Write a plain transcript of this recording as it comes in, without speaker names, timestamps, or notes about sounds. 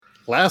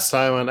Last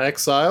time on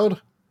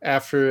Exiled,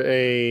 after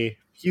a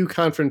few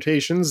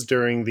confrontations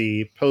during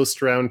the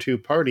post-round 2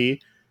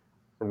 party,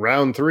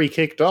 round 3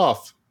 kicked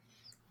off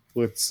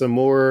with some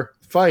more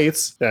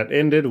fights that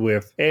ended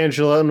with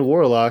Angela and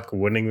Warlock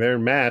winning their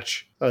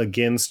match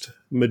against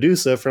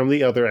Medusa from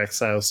the other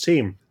Exiles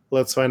team.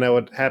 Let's find out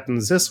what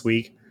happens this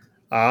week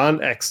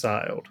on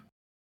Exiled.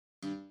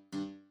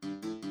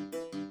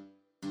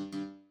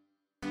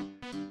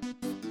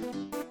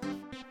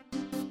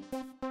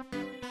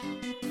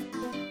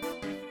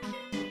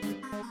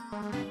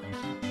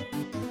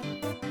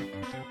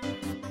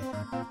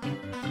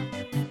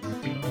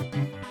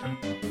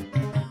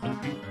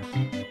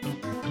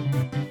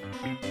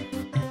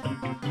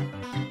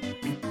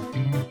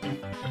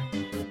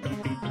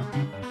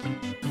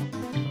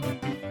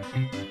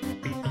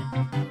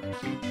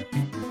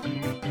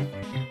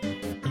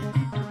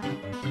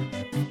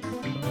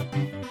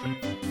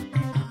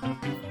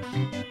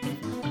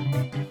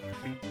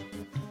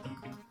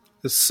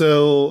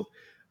 So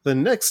the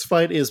next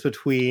fight is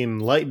between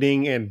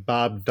Lightning and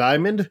Bob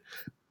Diamond,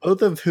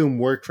 both of whom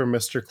work for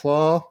Mr.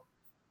 Claw.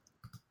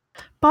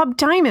 Bob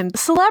Diamond, the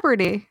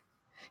celebrity.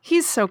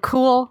 He's so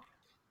cool.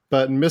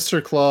 But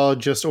Mr. Claw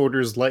just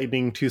orders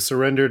Lightning to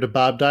surrender to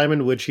Bob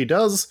Diamond, which he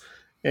does,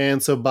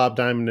 and so Bob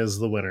Diamond is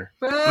the winner.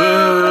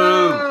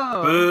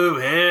 Boo! Boo!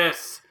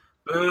 Hiss!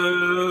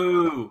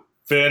 Boo!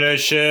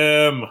 Finish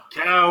him!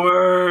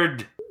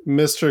 Coward!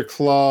 Mr.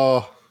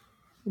 Claw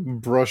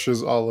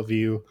brushes all of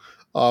you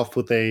off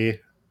with a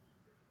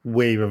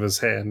wave of his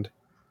hand.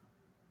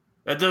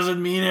 That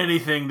doesn't mean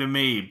anything to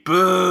me.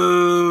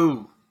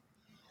 Boo!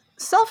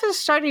 Self is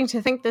starting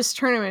to think this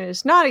tournament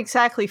is not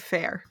exactly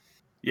fair.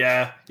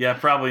 Yeah,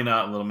 probably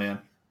not, little man.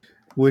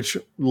 Which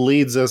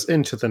leads us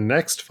into the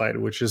next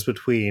fight, which is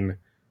between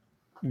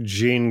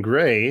Jean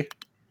Grey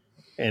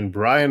and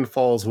Brian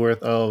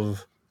Fallsworth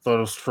of the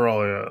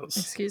Destroyers.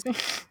 Excuse me.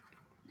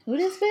 Who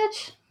this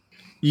bitch?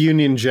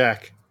 Union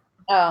Jack.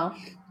 Oh.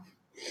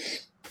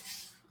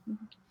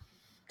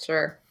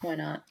 Sure, why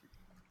not?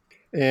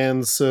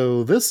 And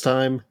so this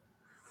time,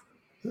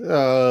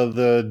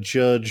 the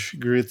judge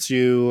greets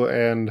you,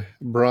 and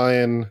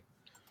Brian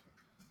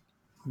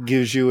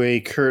gives you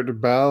a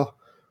curt bow.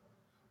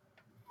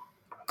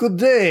 Good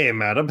day,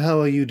 madam.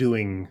 How are you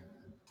doing?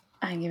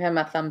 I give him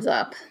a thumbs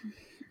up.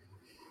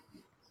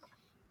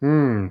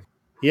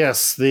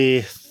 Yes,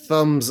 the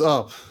thumbs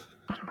up.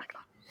 Oh my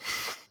god.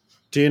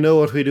 Do you know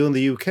what we do in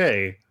the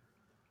UK?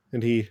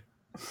 And he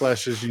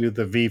flashes you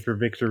the V for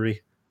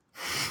victory.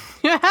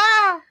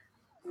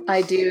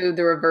 I do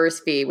the reverse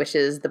V, which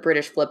is the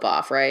British flip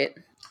off, right?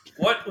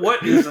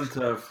 What isn't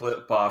a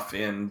flip off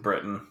in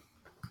Britain?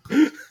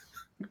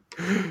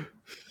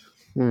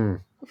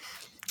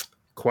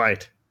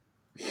 Quite.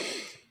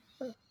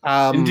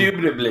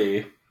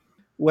 Indubitably.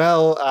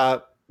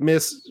 Well,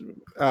 Miss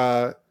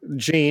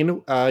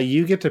Jean,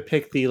 you get to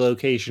pick the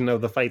location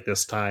of the fight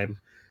this time.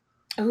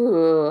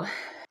 Ooh.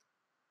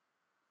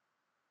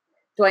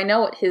 Do I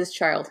know what his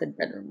childhood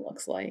bedroom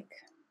looks like?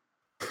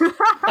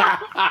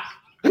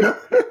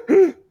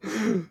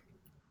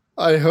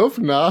 I hope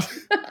not.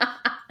 I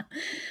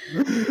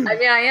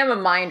mean, I am a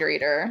mind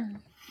reader.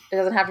 It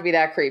doesn't have to be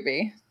that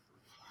creepy.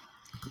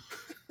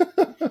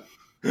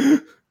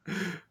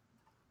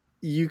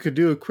 You could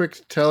do a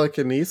quick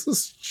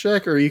telekinesis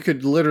check, or you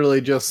could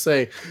literally just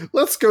say,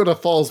 let's go to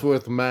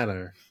Fallsworth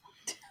Manor.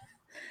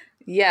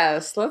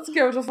 Yes, let's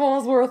go to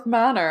Fallsworth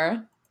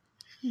Manor.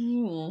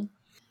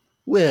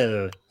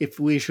 Well, if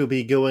we shall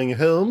be going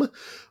home,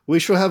 we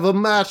shall have a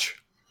match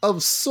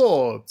of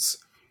swords.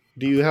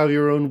 Do you have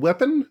your own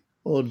weapon,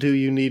 or do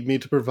you need me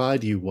to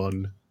provide you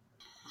one?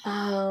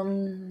 Let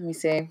me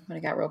see what I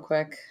got real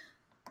quick.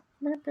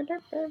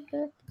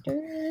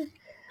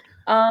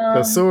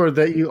 The sword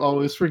that you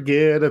always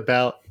forget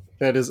about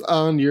that is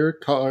on your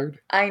card.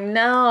 I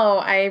know.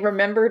 I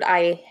remembered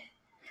I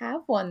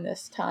have one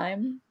this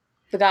time.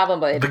 The Goblin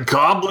Blade. The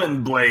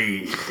Goblin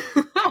Blade.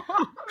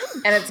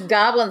 And it's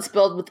goblin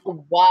spelled with a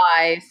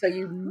Y, so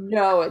you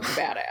know it's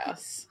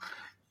badass.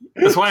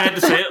 That's why I had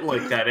to say it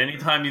like that.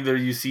 Anytime either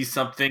you see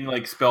something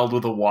like spelled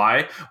with a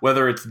Y,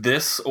 whether it's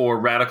this or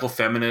radical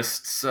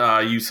feminists'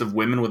 use of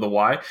women with a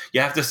Y,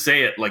 you have to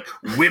say it like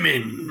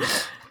women.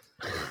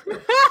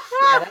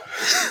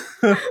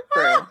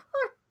 True.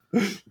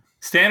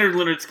 Standard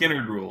Leonard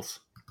Skinner rules.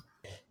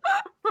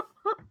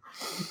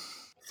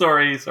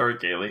 Sorry,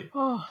 Kaylee.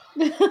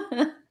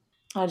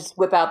 I'll just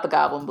whip out the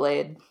Goblin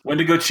Blade.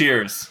 Wendigo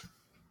cheers.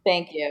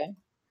 Thank you.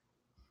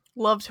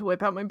 Love to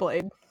whip out my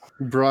blade.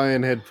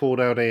 Brian had pulled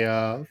out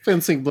a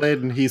fencing blade,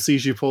 and he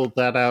sees you pull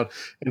that out,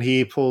 and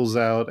he pulls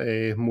out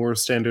a more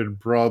standard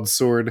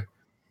broadsword.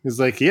 He's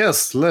like,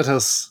 yes, let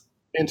us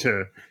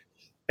enter.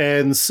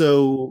 And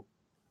so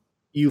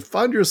you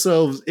find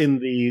yourselves in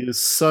the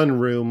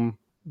sunroom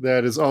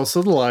that is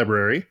also the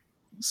library.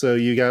 So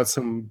you got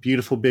some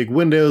beautiful big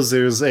windows.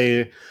 There's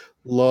a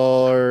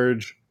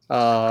large,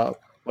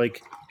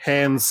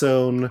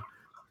 hand-sewn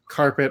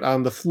carpet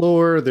on the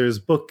floor. There's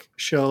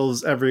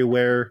bookshelves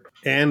everywhere,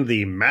 and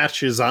the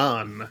match is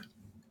on.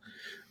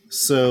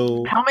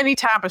 So How many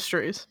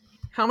tapestries?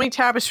 How many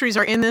tapestries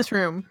are in this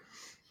room?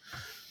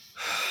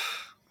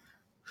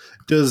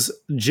 Does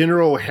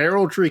general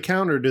heraldry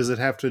count, or does it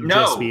have to No.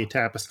 just be a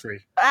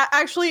tapestry?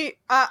 Actually,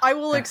 I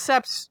will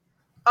accept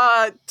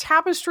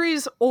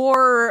tapestries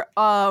or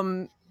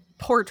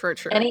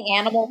portraiture. Any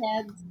animal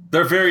heads?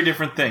 They're very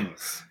different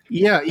things.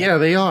 Yeah,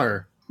 they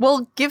are.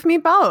 Well, give me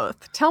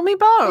both. Tell me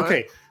both.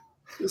 Okay.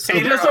 So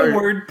It there is a are-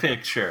 word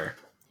picture.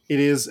 It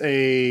is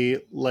a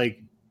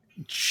like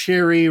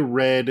cherry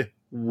red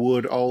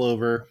wood all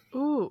over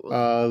Ooh.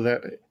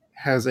 that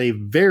has a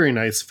very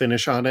nice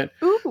finish on it.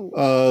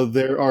 Ooh.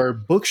 There are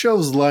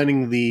bookshelves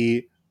lining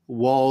the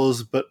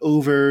walls, but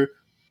over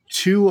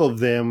two of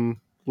them,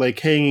 like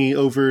hanging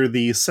over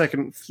the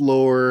second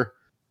floor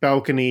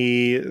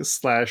balcony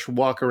 /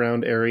 walk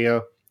around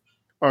area,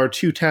 are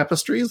two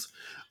tapestries.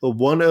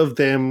 One of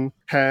them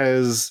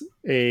has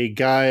a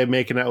guy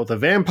making out with a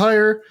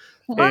vampire,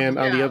 and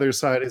on the other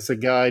side is a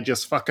guy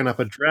just fucking up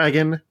a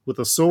dragon with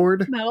a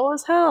sword. Metal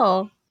as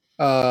hell.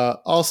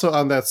 Also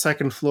on that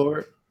second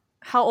floor,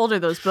 How old are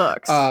those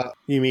books?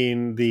 you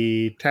mean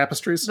the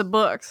tapestries? The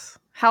books.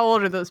 How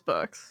old are those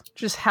books?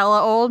 Just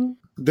hella old?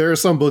 There are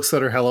some books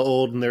that are hella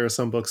old, and there are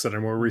some books that are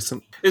more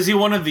recent. Is he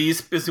one of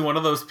these? Is he one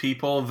of those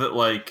people that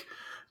like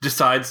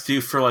decides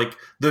to, for like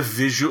the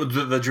visual,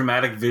 the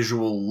dramatic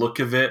visual look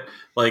of it,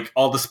 like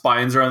all the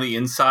spines are on the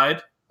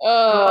inside?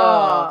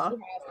 Oh,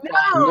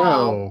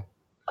 No.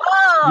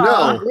 I'm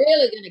No.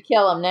 really gonna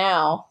kill him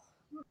now.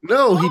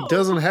 No, he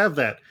doesn't have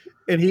that.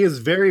 And he is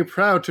very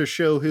proud to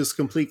show his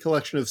complete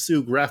collection of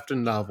Sue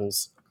Grafton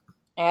novels.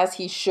 As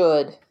he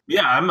should.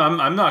 Yeah, I'm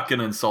not going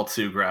to insult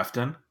Sue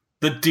Grafton,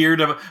 the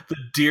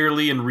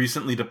dearly and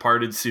recently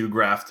departed Sue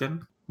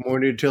Grafton.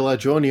 Morning till I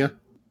join you.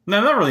 No,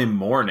 I'm not really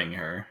mourning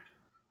her.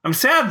 I'm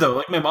sad though.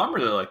 Like my mom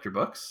really liked her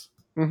books.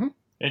 And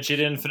she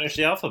didn't finish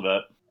the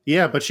alphabet.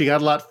 Yeah, but she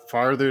got a lot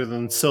farther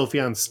than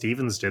Sophion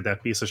Stevens did,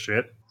 that piece of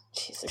shit.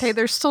 Jesus. Okay,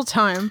 there's still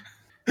time.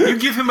 You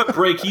give him a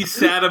break. He's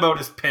sad about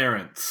his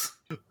parents.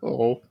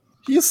 Oh.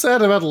 He's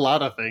sad about a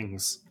lot of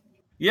things.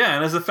 Yeah,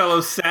 and as a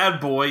fellow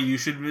sad boy, you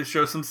should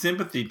show some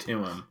sympathy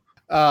to him.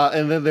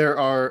 And then there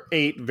are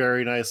 8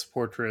 very nice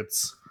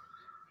portraits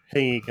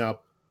hanging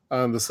up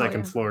on the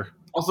second floor.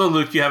 Also,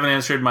 Luke, you haven't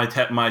answered my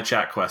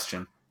chat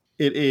question.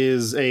 It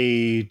is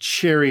a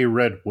cherry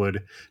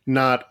redwood,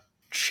 not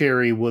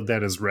cherry wood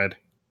that is red.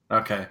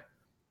 Okay.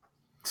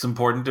 It's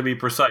important to be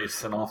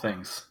precise in all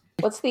things.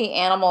 What's the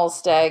animal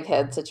stag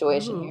head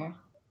situation here?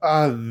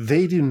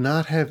 They do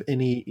not have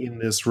any in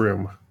this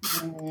room.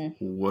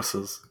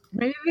 Wusses.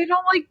 Maybe they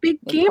don't like big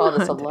We game call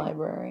this a hunting.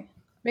 library.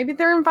 Maybe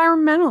they're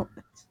environmental.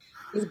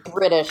 He's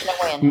British, no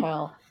way in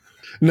hell.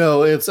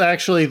 No, it's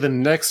actually the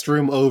next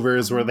room over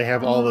is where they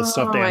have all the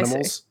stuffed Oh, I see.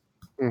 animals.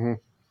 Hmm.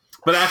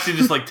 But actually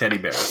just like teddy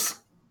bears.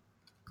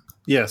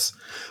 Yes.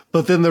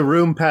 But then the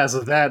room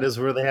past that is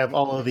where they have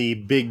all of the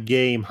big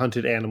game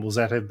hunted animals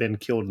that have been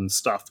killed and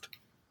stuffed.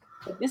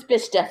 This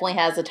bitch definitely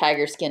has a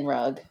tiger skin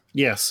rug.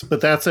 Yes,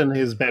 but that's in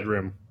his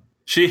bedroom.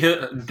 She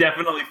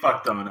definitely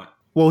fucked on it.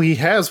 Well, he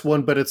has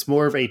one, but it's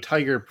more of a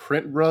tiger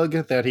print rug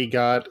that he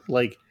got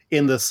like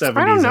in the 70s.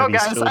 I don't know, and he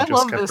guys. still I just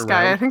love kept this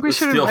guy. I around. think we It's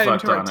should still invite him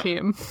to our fucked on it.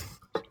 team.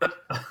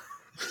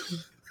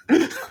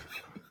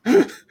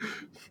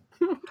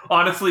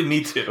 Honestly,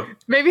 me too.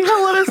 Maybe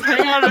he'll let us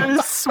hang out at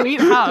his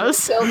sweet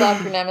house. Kill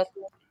Dr. Nemesis.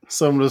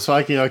 Someone was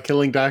talking about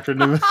killing Dr.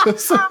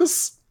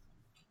 Nemesis.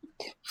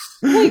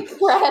 We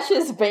crash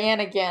his van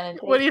again. And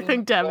What do you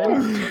take think, him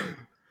Devin?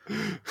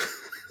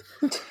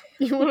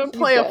 You want to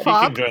play a bet. You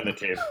pop? can join the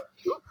team.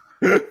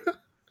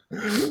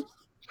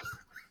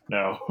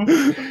 No.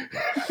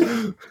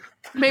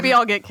 Maybe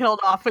I'll get killed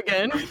off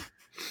again.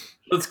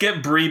 Let's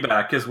get Bree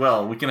back as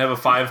well. We can have a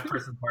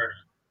 5-person party.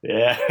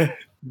 Yeah.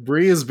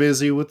 Bree is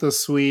busy with the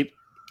sweet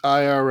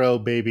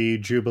IRL baby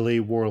Jubilee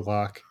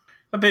Warlock.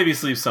 A baby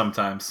sleeps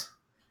sometimes.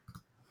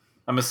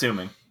 I'm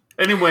assuming.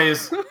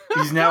 Anyways,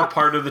 he's now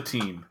part of the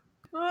team.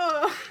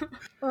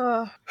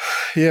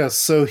 Yes,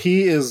 so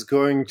he is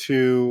going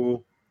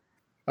to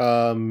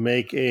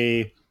make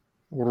a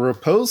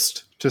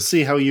riposte to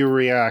see how you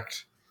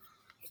react.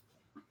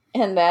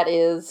 And that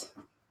is...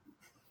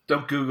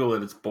 Don't Google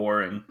it, it's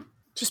boring.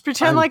 Just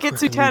pretend like it's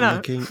quickly Utena.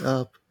 looking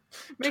up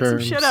Make some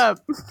terms. shit up.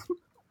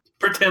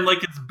 Pretend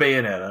like it's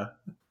Bayonetta.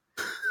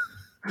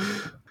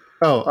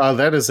 Oh,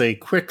 that is a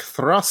quick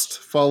thrust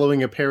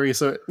following a parry.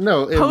 So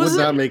no, it Pose- would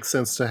not make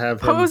sense to have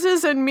him.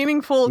 Poses and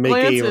meaningful Make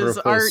a glances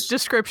are riposte.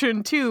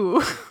 description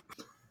too.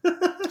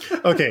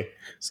 Okay,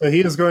 so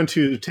he is going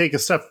to take a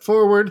step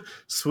forward,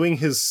 swing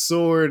his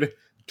sword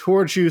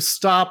towards you,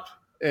 stop,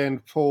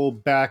 and pull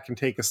back and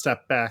take a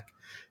step back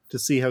to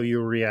see how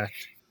you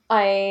react.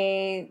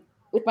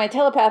 With my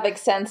telepathic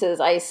senses,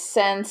 I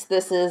sense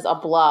this is a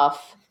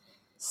bluff.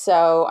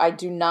 So I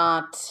do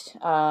not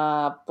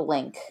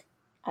blink,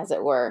 as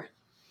it were.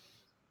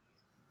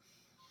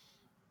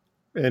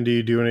 And do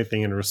you do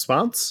anything in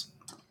response?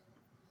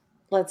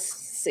 Let's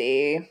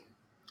see.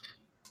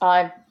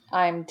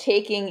 I'm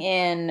taking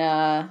in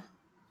the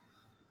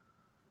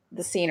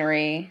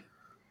scenery,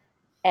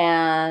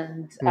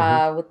 and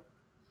with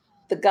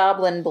the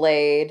goblin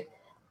blade,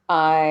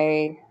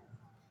 I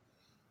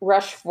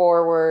rush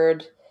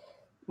forward,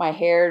 my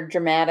hair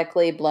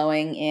dramatically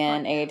blowing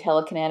in a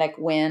telekinetic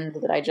wind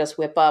that I just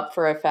whip up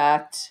for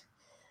effect.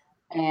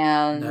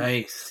 And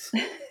Nice.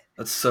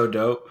 That's so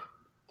dope.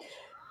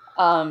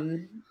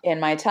 in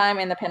my time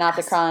in the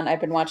Panopticon, I've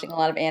been watching a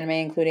lot of anime,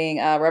 including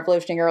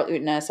Revolutionary Girl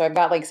Utena, so I've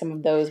got like some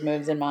of those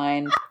moves in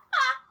mind.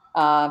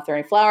 If there are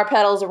any flower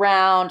petals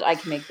around, I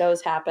can make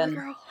those happen.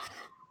 Girl.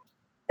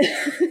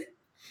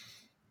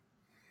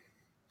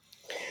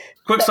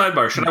 Quick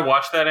sidebar: should I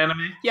watch that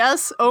anime?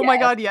 Yes. Oh my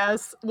Yes. God,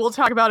 yes. We'll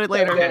talk about it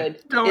later. Good.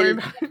 Don't It worry is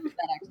about it. 10%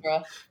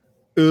 extra.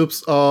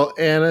 Oops, all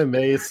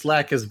anime.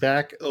 Slack is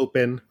back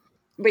open.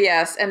 But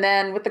yes, and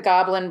then with the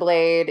Goblin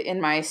Blade in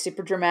my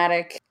super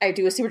dramatic, I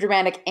do a super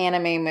dramatic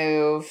anime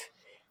move,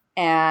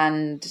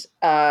 and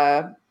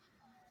it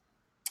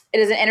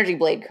is an energy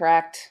blade,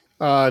 correct?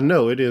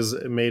 No, it is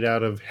made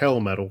out of hell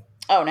metal.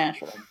 Oh,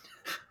 naturally.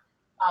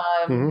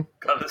 Mhm.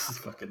 God, this is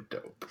fucking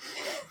dope.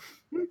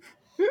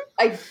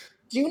 I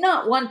do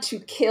not want to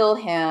kill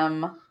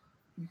him,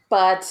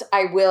 but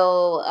I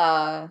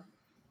will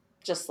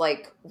just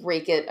like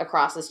rake it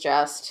across his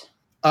chest.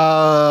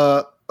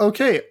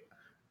 Okay.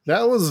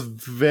 That was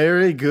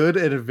very good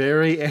and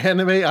very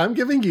anime. I'm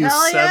giving you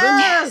Hell 7.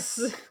 yes!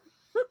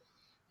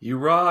 You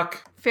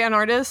rock. Fan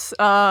artists,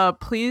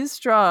 please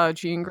draw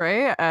Jean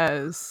Grey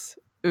as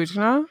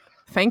Utena.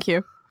 Thank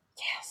you.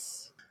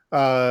 Yes.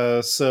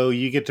 So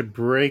you get to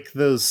break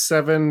those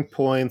 7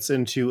 points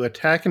into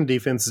attack and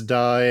defense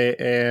die,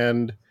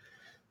 and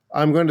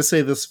I'm going to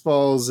say this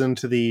falls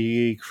into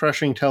the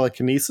crushing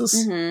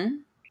telekinesis. Mm-hmm.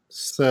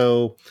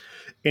 So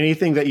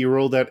anything that you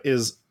roll that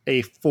is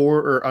a 4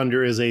 or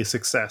under is a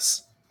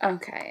success.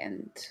 Okay,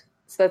 and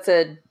so that's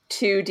a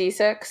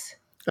 2d6.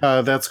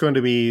 That's going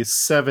to be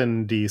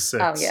 7d6.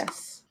 Oh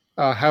yes,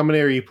 How many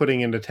are you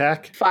putting in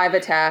attack? 5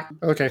 attack.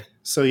 Okay,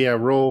 so yeah,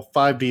 roll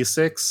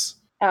 5d6.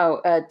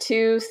 Oh,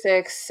 2,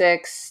 6,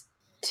 6,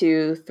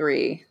 2,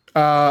 3.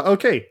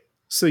 Okay,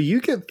 so you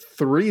get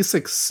 3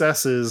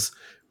 successes,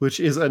 which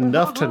is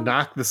enough to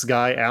knock this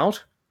guy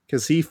out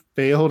because he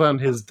failed on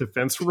his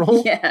defense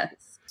roll. Yes.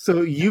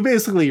 So you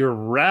basically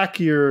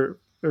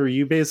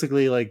you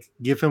basically like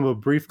give him a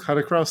brief cut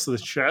across the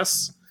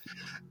chest.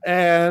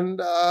 And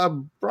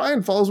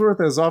Brian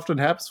Falsworth, as often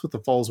happens with the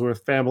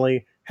Falsworth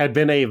family, had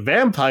been a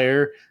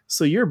vampire,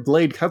 so your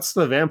blade cuts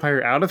the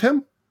vampire out of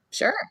him.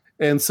 Sure.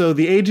 And so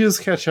the ages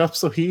catch up,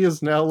 so he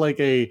is now like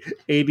a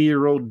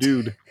 80-year-old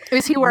dude.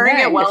 Is he wearing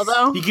it well, Nice.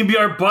 though? He can be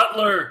our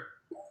butler.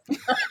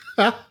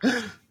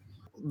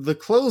 The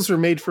clothes were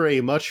made for a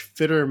much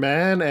fitter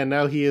man, and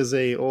now he is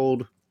a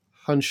old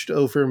hunched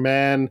over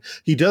man.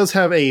 He does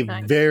have a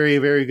Nice. very,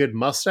 very good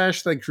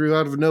mustache that grew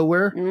out of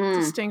nowhere, Mm.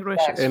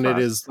 Distinguished as and fuck.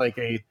 it is like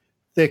a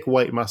thick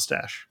white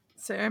mustache.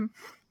 Same.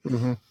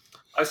 Mm-hmm.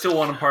 I still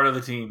want him part of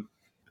the team.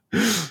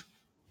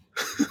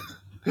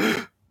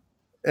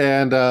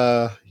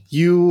 And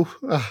you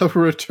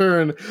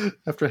return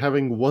after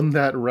having won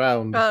that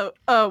round.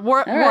 Warlock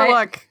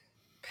right.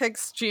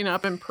 picks Jean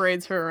up and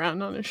parades her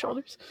around on his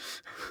shoulders.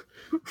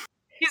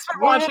 He's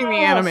been watching the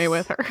anime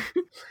with her.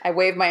 I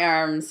wave my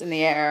arms in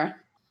the air.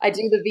 I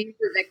do the V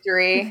for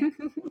victory,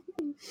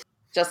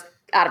 just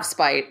out of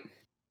spite.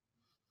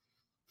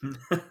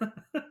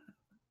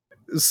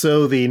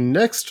 So the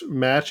next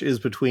match is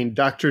between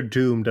Dr.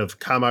 Doomed of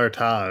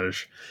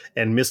Kamartaj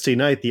and Misty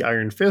Knight, the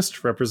Iron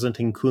Fist,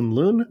 representing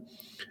Kunlun.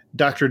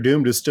 Dr.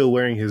 Doomed is still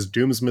wearing his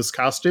Doomsmith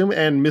costume,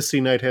 and Misty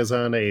Knight has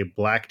on a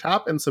black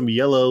top and some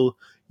yellow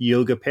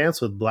yoga pants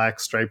with black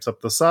stripes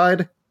up the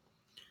side.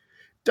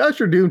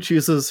 Dr. Doom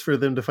chooses for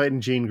them to fight in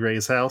Jean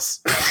Grey's house.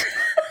 Damn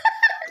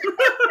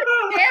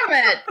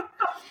it!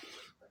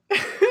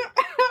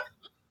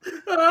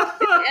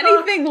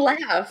 Anything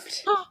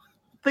left?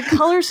 The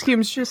color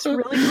scheme's just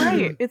really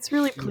great. It's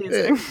really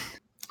pleasing.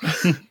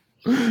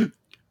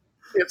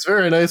 It's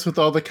very nice with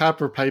all the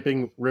copper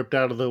piping ripped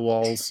out of the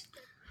walls.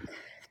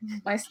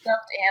 My stuffed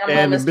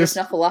animal, And Mr. this-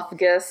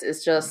 Snuffleupagus,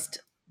 is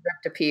just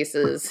ripped to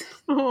pieces.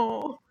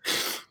 Oh.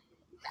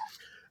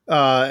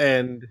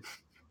 And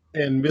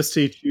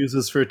Misty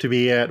chooses for it to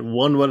be at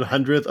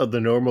 1/100th of the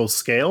normal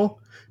scale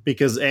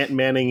because Ant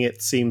Manning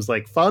it seems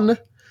like fun.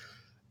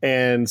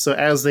 And so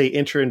as they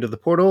enter into the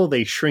portal,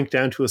 they shrink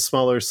down to a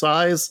smaller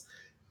size,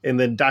 and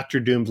then Dr.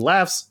 Doom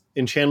laughs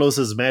and channels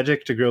his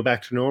magic to grow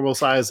back to normal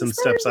size and Is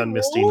there steps on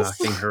Misty, rules?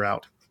 knocking her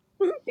out.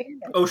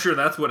 Oh, sure,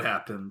 that's what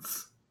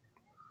happens.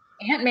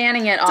 Ant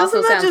Manning it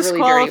also Doesn't that sounds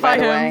really dirty, by disqualify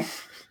the him? way.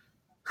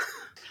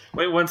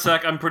 Wait 1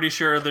 sec. I'm pretty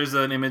sure there's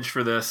an image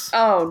for this.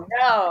 Oh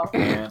no.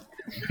 Yeah.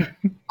 I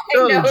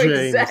Oh, know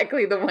James.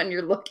 exactly the one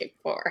you're looking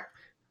for.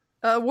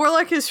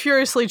 Warlock is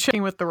furiously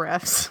checking with the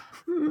refs.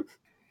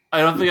 I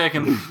don't think I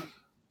can.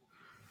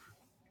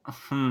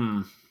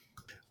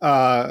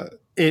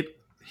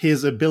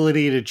 His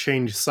ability to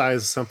change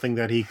size is something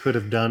that he could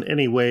have done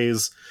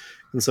anyways,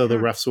 and so the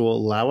refs will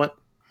allow it.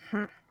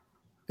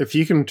 If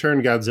you can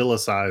turn Godzilla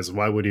size,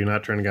 why would you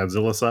not turn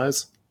Godzilla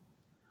size?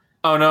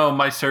 Oh no,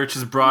 my search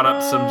has brought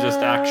up some just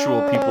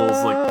actual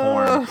people's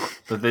porn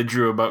that they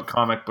drew about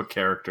comic book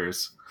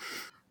characters.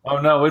 Oh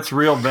no, it's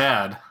real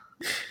bad.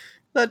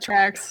 That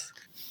tracks.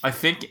 I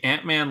think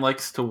Ant-Man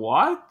likes to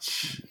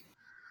watch.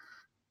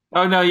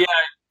 Oh no, yeah,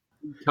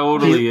 he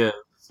totally is.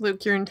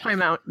 Luke, you're in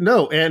timeout.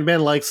 No, Ant-Man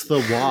likes the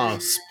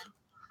Wasp.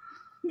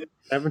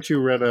 Haven't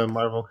you read a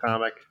Marvel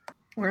comic?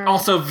 We're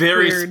Also,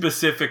 very weird.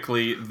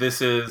 specifically,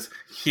 this is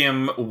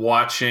him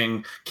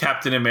watching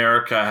Captain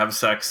America have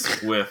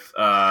sex with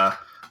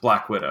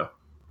Black Widow.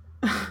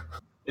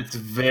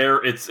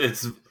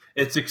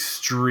 It's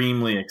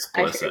extremely I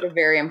explicit. shared a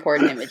very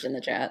important image in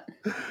the chat.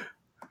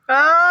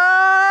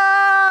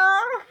 Ah!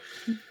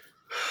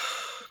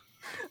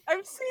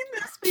 I've seen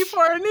this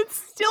before, and it's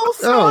still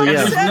so Oh, And yeah.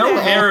 there's no upsetting.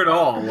 hair at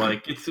all.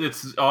 Like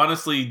it's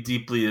honestly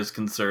deeply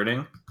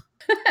disconcerting.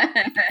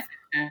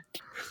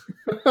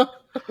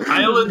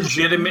 I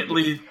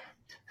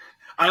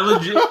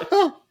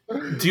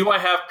do I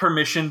have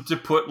permission to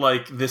put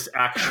like this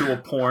actual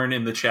porn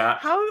in the chat?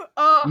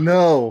 How?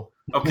 No.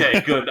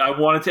 Okay, good. I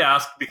wanted to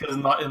ask because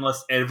not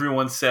unless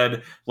everyone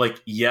said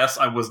like yes,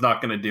 I was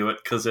not going to do it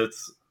because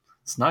it's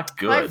not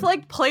good. I've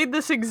like played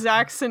this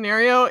exact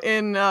scenario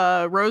in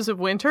Rose of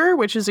Winter,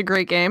 which is a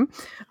great game,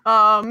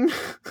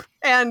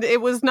 and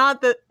it was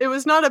not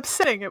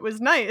upsetting. It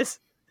was nice.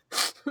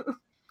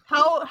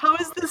 How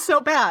is this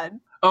so bad?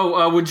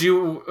 Oh, would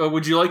you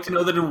like to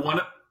know that in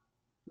one?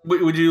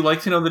 Would you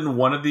like to know that in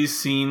one of these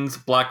scenes,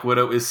 Black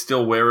Widow is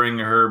still wearing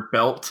her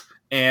belt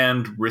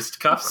and wrist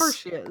cuffs? Of course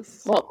she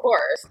is. Well, of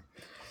course.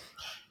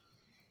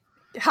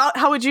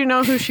 How would you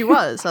know who she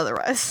was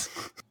otherwise?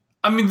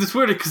 I mean, it's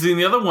weird because in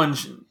the other one,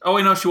 oh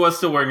wait, no, she was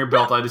still wearing her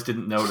belt. I just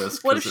didn't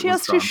notice. What if 'cause she it was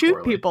has to done shoot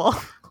poorly. people?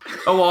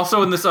 Oh,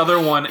 also in this other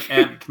one,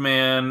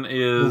 Ant-Man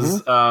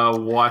is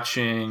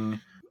watching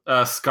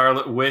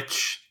Scarlet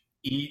Witch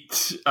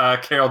eat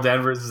Carol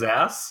Danvers'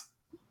 ass.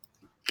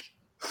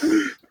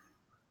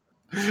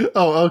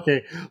 Oh,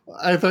 okay.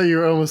 I thought you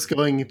were almost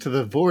going to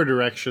the Vor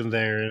direction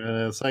there,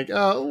 and it's like,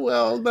 oh,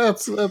 well,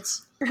 that's.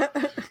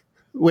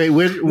 Wait,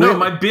 No,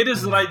 my bit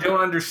is that I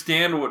don't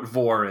understand what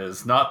Vor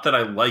is, not that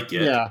I like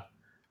it. Yeah.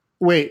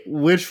 Wait,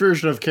 which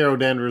version of Carol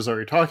Danvers are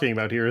we talking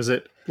about here? Is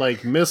it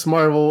like Miss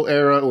Marvel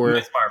era or?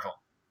 Miss Marvel.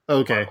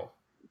 Okay, Marvel.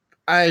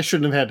 I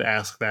shouldn't have had to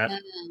ask that.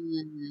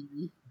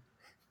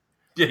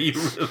 Yeah, you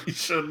really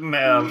shouldn't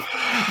have.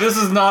 This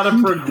is not a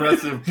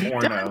progressive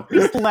porno.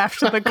 Just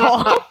left the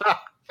call.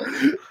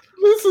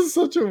 This is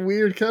such a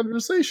weird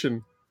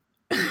conversation.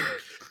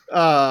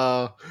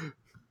 So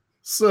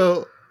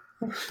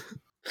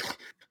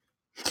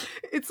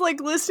It's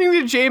like listening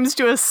to James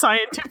do a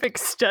scientific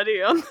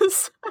study on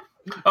this.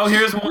 Oh,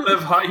 here's one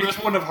of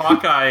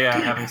Hawkeye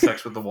having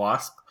sex with the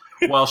Wasp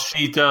while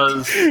she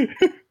does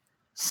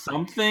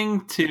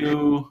something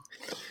to.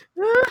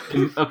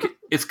 Okay,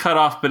 it's cut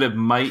off, but it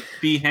might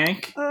be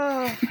Hank.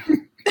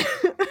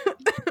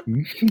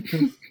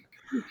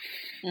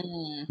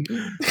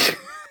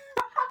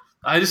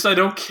 I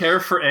don't care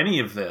for any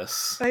of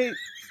this.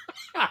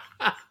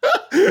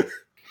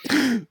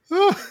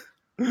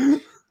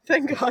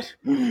 Thank God.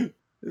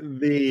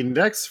 the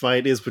next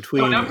fight is Oh,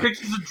 between now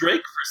pictures of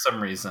Drake for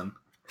some reason.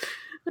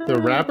 the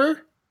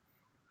rapper.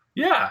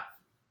 Yeah.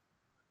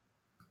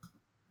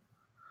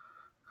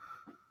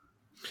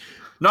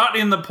 Not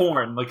in the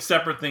porn, like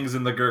separate things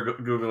in the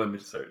Google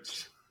image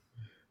search.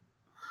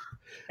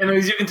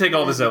 Anyways, you can take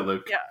all this out,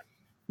 Luke. Yeah.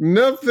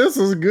 Nope, this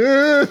is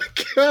good.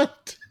 God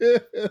damn.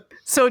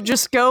 So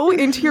just go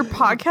into your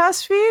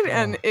podcast feed,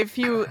 and if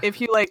you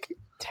like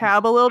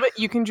tab a little bit,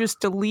 you can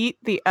just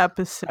delete the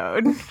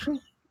episode. If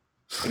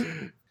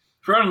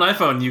you're on an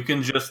iPhone, you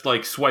can just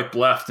like swipe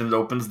left and it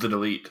opens the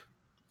delete.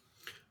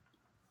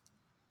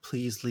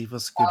 Please leave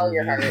us good Oh,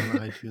 you're reviews on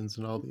iTunes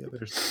and all the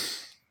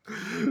others.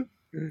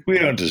 We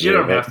don't deserve You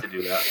don't it. have to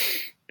do that.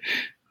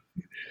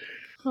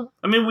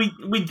 I mean,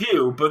 we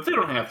do, but they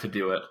don't have to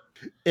do it.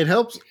 It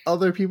helps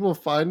other people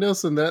find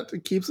us, and that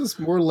keeps us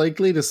more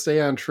likely to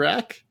stay on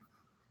track.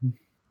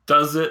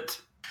 Does it?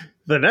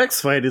 The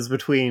next fight is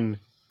between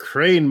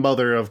Crane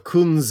Mother of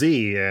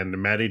Kunzi and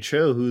Maddie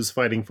Cho, who's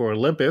fighting for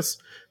Olympus.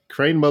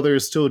 Crane Mother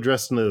is still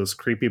dressed in those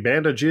creepy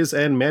bandages,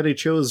 and Maddie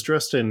Cho is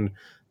dressed in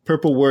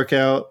purple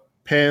workout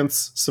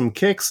pants, some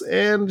kicks,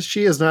 and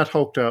she is not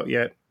hulked out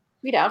yet.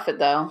 Sweet outfit,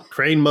 though.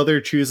 Crane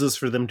Mother chooses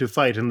for them to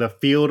fight in the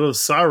Field of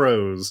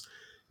Sorrows,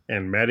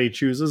 and Maddie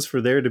chooses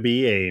for there to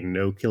be a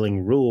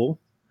no-killing rule.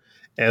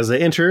 As they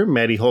enter,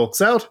 Maddie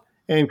hulks out,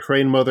 and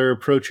Crane Mother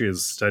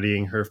approaches,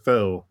 studying her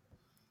foe.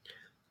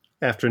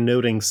 After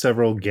noting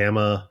several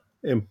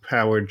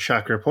gamma-empowered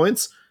chakra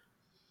points,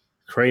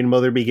 Crane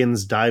Mother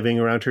begins diving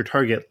around her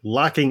target,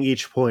 locking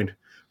each point,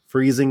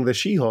 freezing the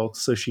She-Hulk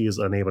so she is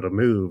unable to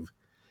move.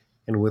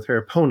 And with her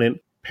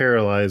opponent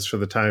paralyzed for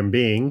the time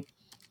being,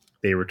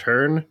 they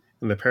return,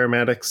 and the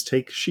paramedics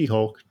take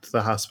She-Hulk to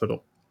the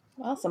hospital.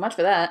 Well, so much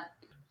for that.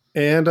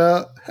 And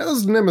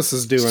how's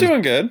Nemesis doing? It's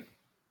doing good.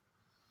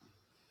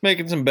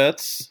 Making some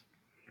bets.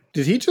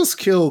 Did he just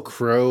kill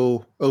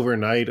Crow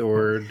overnight,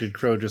 or did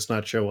Crow just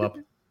not show up?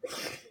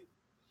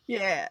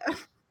 Yeah.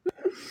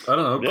 I don't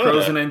know. Yeah.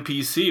 Crow's an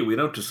NPC. We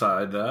don't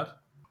decide that.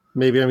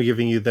 Maybe I'm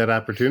giving you that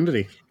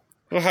opportunity.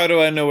 Well, how do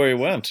I know where he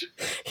went?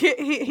 He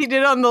did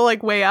it on the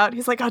like way out.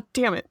 He's like, oh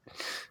damn it.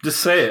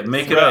 Just say it.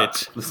 Make it Right. up.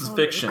 This is Oh,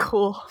 fiction.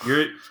 Cool.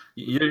 You're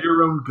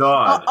your own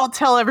god. I'll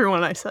tell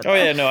everyone I said Oh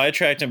that. yeah, no, I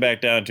tracked him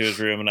back down to his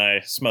room and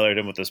I smothered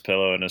him with his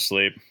pillow in his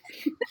sleep.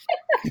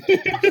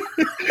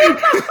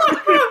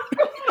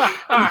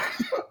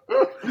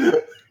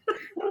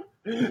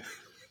 Did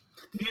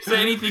you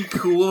say anything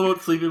cool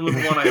about sleeping with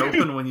one eye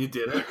open when you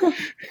did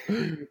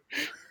it?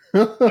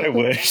 I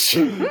wish.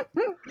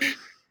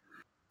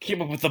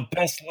 Keep up with the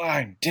best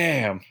line.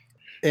 Damn.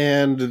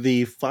 And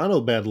the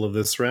final battle of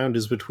this round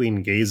is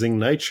between Gazing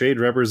Nightshade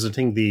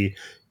representing the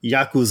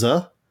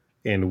Yakuza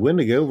and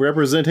Wendigo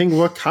representing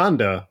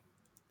Wakanda.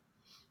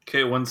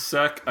 Okay, one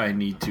sec. I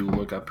need to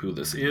look up who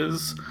this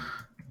is.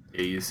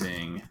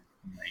 Gazing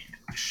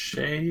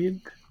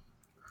Nightshade.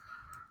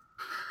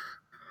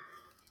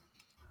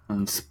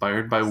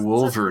 Inspired by Is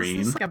Wolverine.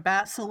 this like a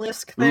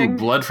basilisk Ooh, thing?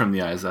 blood from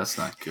the eyes. That's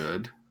not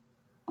good.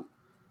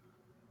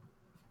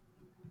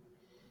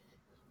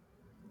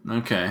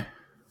 Okay.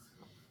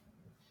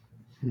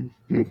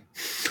 I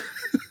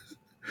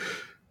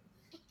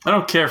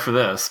don't care for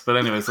this, but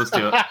anyways, let's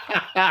do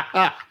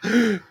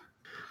it.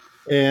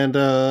 And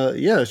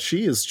yeah,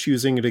 she is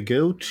choosing to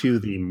go to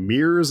the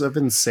Mirrors of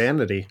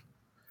Insanity.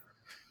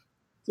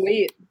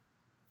 Sweet.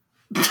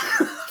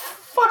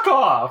 Fuck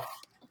off.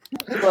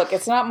 Look,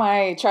 it's not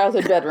my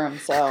childhood bedroom,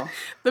 so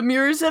The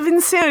Mirrors of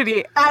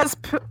Insanity, as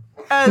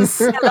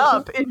set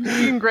up in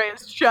Jean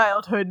Grey's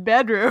childhood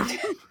bedroom.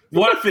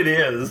 What if it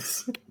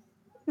is?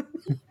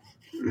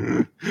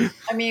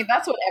 I mean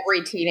that's what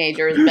every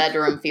teenager's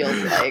bedroom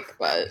feels like.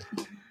 But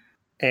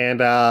And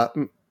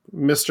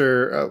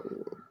Mr.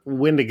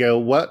 Wendigo,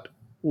 what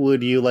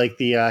would you like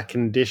the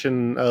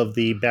condition of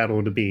the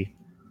battle to be?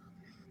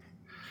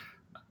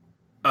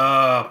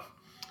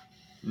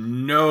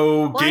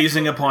 No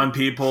gazing upon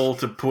people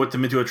to put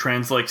them into a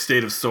trance-like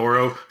state of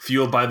sorrow,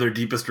 fueled by their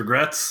deepest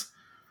regrets.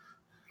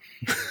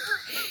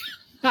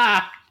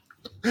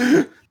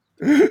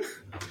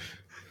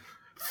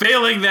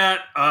 Failing that,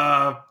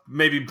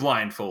 maybe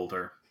blindfold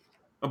her.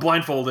 A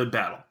blindfolded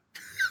battle.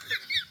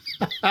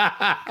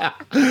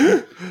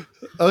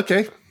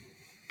 Okay.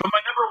 But my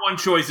number one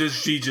choice is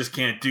she just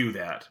can't do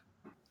that.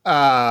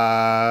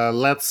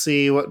 Let's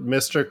see what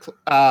Mr.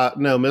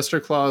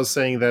 Mr. Claw is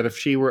saying that if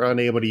she were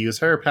unable to use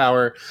her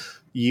power,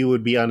 you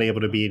would be unable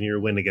to be in your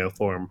Wendigo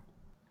form.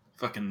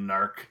 Fucking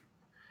narc.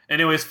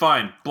 Anyways,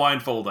 fine.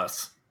 Blindfold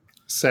us.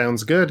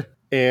 Sounds good.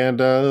 And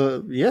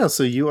yeah,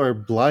 so you are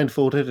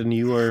blindfolded and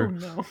you are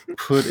no.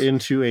 put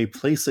into a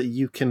place that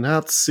you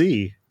cannot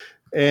see.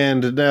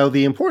 And now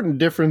the important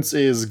difference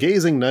is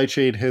Gazing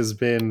Nightshade has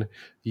been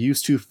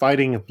used to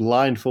fighting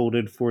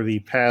blindfolded for the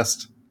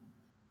past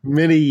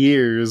many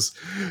years.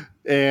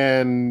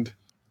 And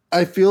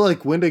I feel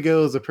like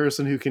Wendigo is a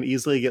person who can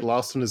easily get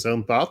lost in his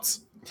own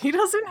thoughts. He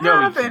doesn't No,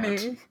 he have can't.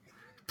 any.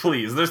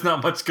 Please, there's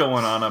not much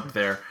going on up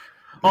there.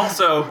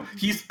 Also,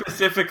 he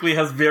specifically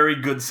has very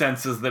good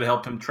senses that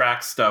help him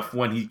track stuff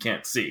when he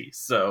can't see.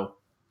 So,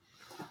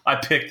 I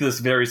picked this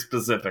very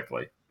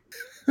specifically.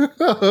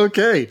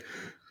 Okay.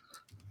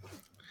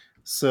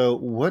 So,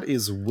 what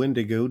is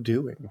Wendigo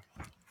doing?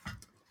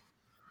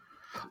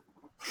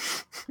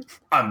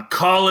 I'm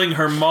calling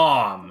her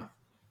mom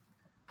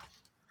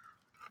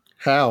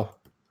How?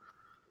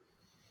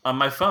 on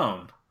my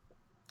phone.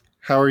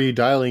 How are you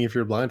dialing if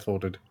you're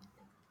blindfolded?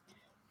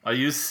 I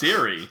use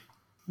Siri.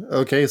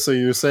 Okay, so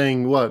you're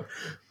saying what?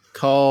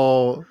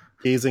 Call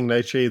Gazing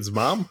Nightshade's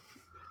mom?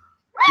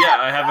 Yeah,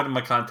 I have it in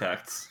my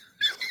contacts.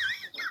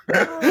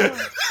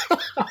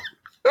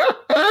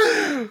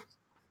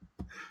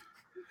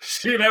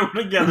 She and I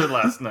were together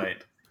last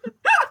night.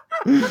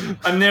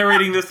 I'm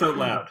narrating this out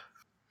loud.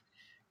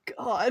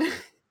 God.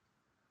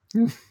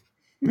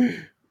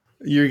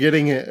 You're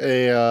getting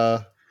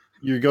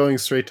you're going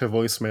straight to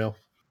voicemail.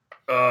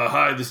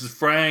 Hi, this is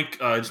Frank.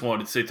 I just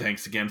wanted to say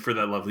thanks again for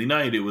that lovely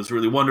night. It was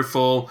really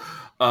wonderful.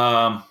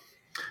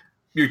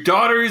 Your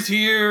daughter's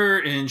here,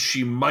 and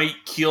she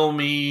might kill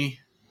me.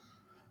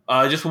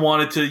 I just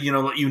wanted to,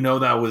 let you know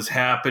that was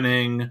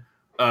happening.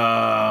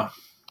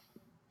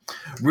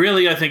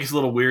 Really, I think it's a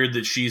little weird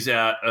that she's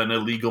at an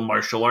illegal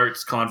martial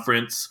arts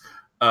conference.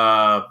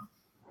 But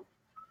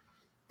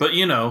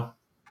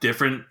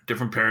different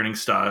parenting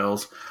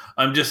styles.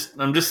 I'm just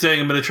saying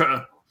I'm going to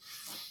try.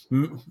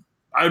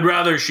 I'd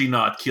rather she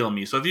not kill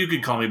me. So if you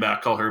could call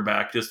her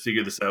back, just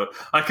figure this out.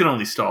 I can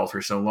only stall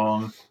for so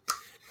long.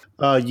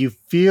 You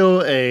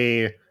feel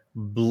a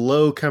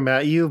blow come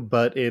at you,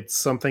 but it's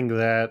something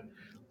that,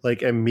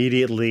 like,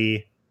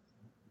 immediately,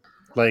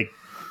 like,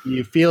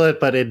 you feel it,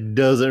 but it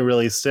doesn't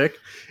really stick.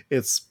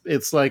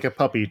 It's like a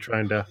puppy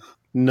trying to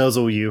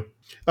nuzzle you.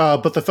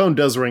 But the phone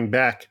does ring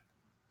back.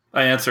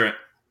 I answer it.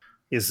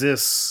 Is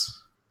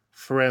this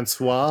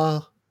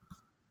Francois?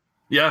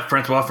 Yeah,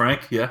 Francois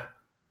Frank, yeah.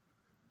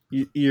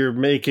 You're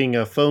making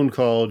a phone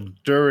call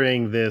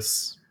during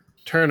this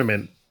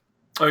tournament.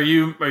 Are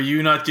you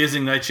not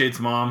Gazing Nightshade's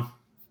mom?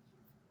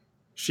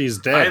 She's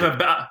I dead.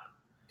 have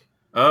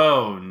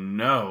Oh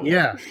no.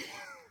 Yeah.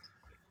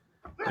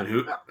 And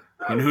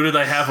who did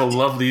I have a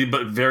lovely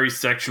but very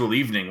sexual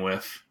evening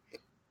with?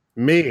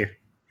 Me.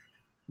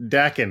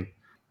 Dakin.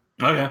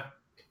 Okay.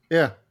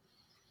 Yeah.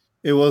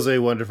 It was a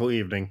wonderful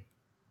evening.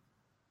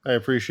 I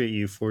appreciate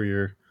you for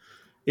your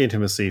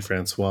intimacy,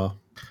 Francois.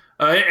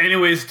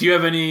 Anyways, do you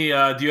have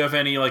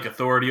any like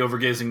authority over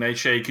Gazing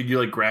Nightshade? Could you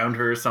like ground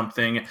her or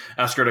something?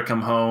 Ask her to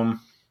come home?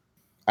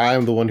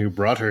 I'm the one who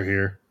brought her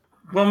here.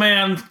 Well,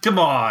 man, come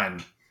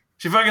on.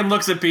 She fucking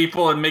looks at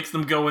people and makes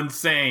them go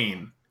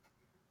insane.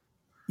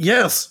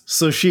 Yes,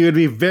 so she would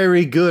be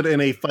very good in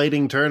a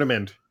fighting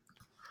tournament.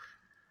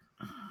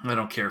 I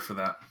don't care for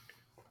that.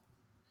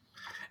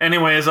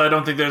 Anyways, I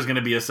don't think there's going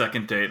to be a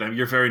second date.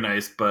 You're very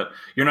nice, but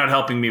you're not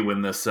helping me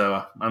win this,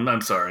 so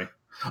I'm sorry.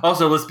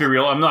 Also, let's be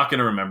real. I'm not going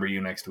to remember you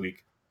next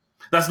week.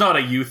 That's not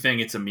a you thing.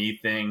 It's a me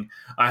thing.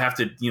 I have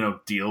to,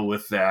 deal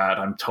with that.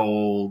 I'm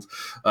told.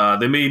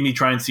 They made me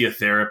try and see a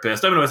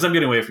therapist. Anyways, I'm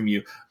getting away from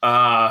you.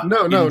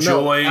 No.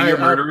 Enjoy your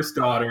murderous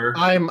daughter.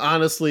 I'm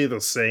honestly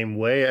the same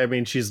way. I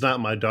mean, she's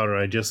not my daughter.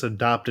 I just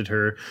adopted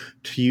her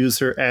to use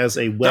her as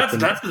a weapon.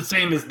 That's the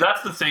same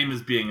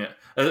as being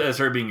as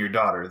her being your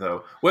daughter,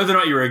 though. Whether or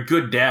not you're a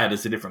good dad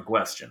is a different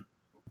question.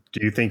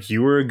 Do you think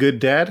you were a good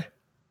dad?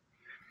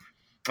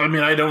 I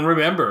mean, I don't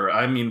remember.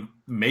 I mean,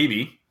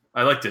 maybe.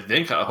 I like to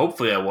think.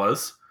 Hopefully, I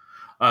was.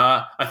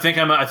 I think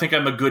I'm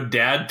a good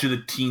dad to the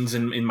teens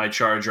in my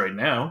charge right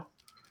now.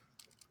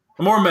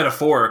 A more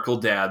metaphorical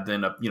dad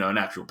than an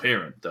actual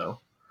parent, though.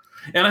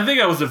 And I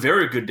think I was a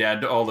very good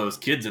dad to all those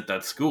kids at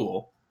that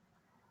school.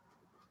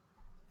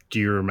 Do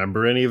you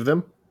remember any of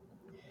them?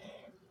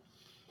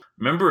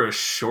 Remember a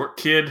short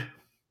kid?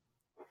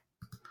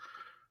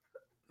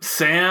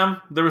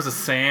 Sam? There was a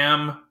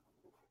Sam.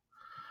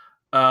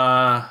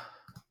 I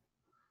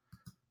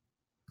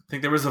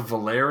think there was a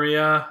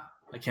Valeria.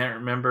 I can't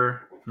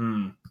remember.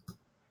 Or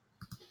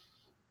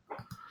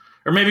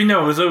maybe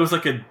no. It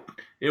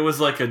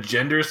was like a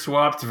gender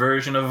swapped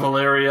version of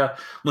Valeria.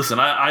 Listen,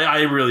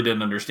 I really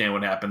didn't understand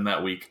what happened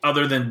that week,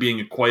 other than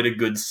being quite a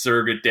good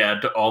surrogate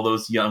dad to all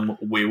those young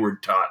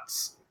wayward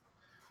tots.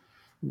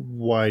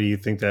 Why do you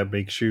think that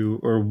makes you,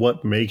 or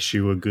what makes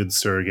you a good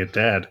surrogate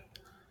dad?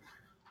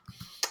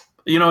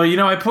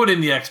 I put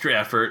in the extra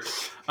effort.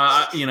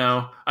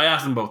 I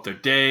ask them about their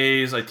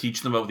days. I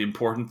teach them about the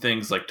important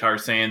things like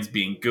Tarsan's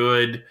being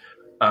good.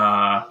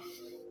 I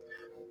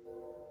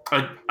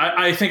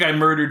think I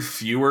murdered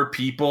fewer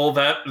people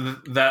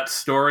that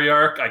story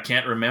arc. I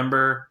can't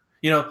remember.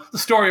 The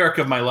story arc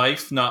of my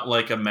life, not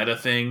like a meta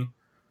thing.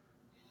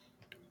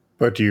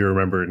 But do you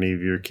remember any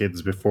of your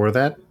kids before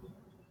that?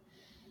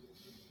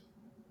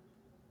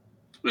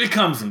 It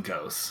comes and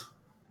goes.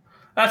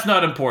 That's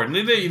not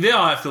important. They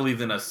all have to leave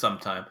the nest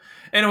sometime.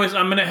 Anyways,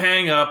 I'm going to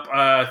hang up.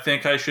 I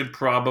think I should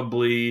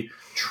probably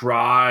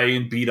try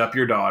and beat up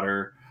your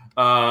daughter.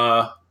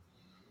 Have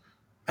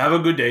a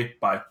good day.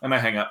 Bye. And I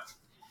hang up.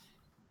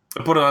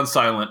 I put it on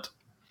silent.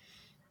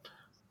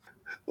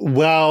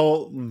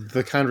 While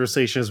the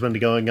conversation has been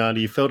going on,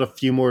 you felt a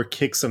few more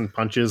kicks and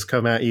punches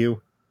come at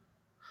you.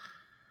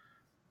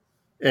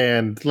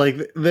 And,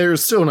 they're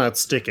still not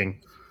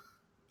sticking.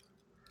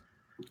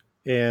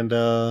 And,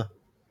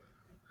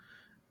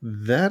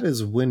 that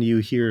is when you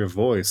hear a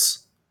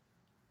voice.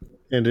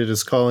 And it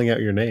is calling out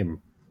your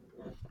name.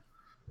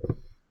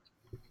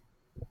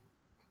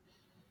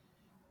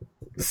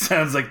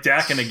 Sounds like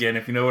Dakin again,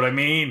 if you know what I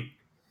mean.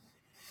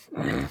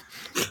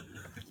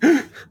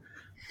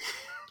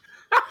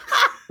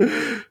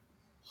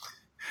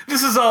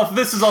 This is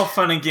all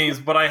fun and games,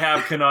 but I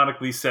have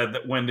canonically said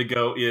that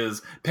Wendigo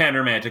is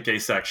panromantic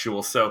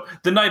asexual, so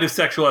the night of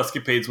sexual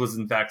escapades was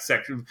in fact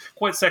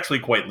sexually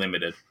quite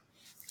limited.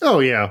 Oh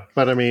yeah,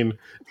 but I mean,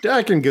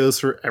 Dakin goes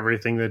for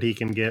everything that he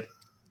can get.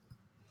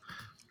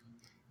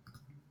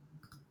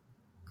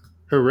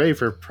 Hooray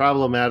for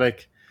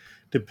problematic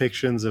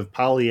depictions of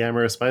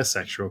polyamorous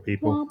bisexual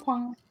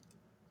people.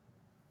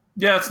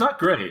 Yeah, it's not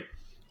great.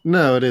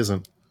 No, it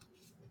isn't.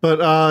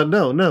 But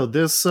no,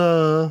 this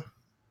is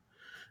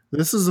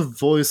a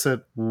voice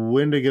that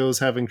Wendigo's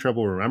having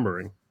trouble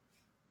remembering.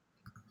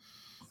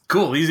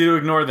 Cool, easy to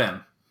ignore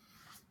then.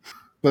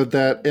 But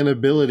that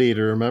inability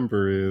to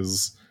remember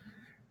is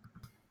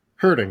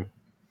hurting.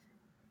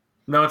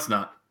 No, it's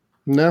not.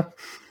 No?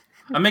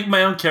 I make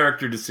my own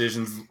character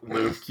decisions,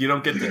 Luke. You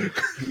don't get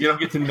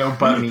to know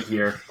but me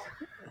here.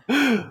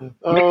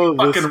 Oh,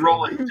 fucking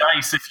roll a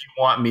dice if you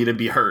want me to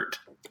be hurt.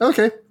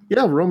 Okay.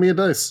 Yeah, roll me a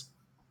dice.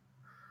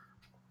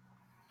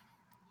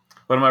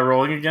 What am I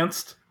rolling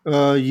against?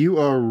 You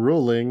are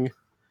rolling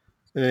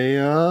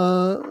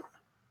a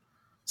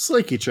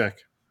Slikey check.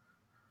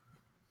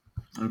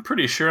 I'm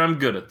pretty sure I'm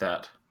good at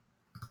that.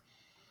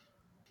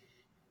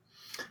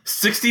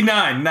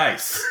 69,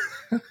 nice.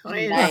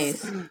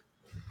 Nice.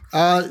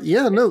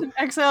 Yeah, no.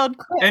 Exiled.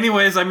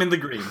 Anyways, I'm in the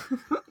green.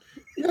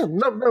 Yeah,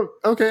 no.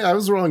 Okay, I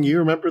was wrong. You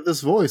remember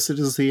this voice. It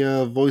is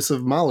the voice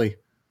of Molly.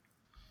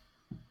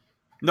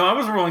 No, I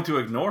was rolling to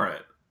ignore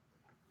it.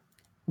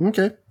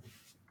 Okay.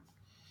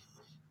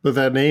 But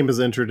that name is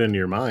entered into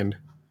your mind.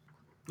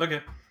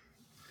 Okay.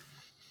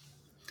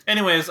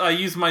 Anyways, I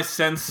use my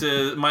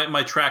senses,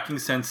 my tracking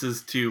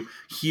senses to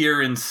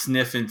hear and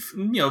sniff and,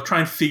 try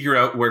and figure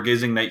out where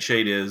Gazing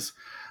Nightshade is.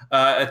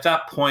 At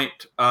that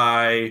point,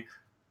 I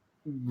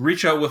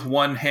reach out with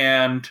one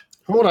hand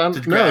Hold on. to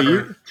No, grab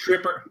her,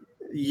 trip her.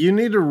 you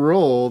need to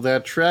roll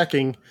that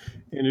tracking,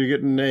 and you're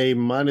getting a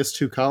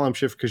 -2 column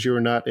shift because you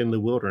are not in the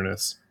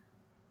wilderness.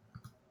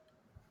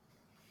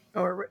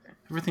 Or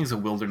Everything's a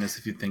wilderness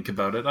if you think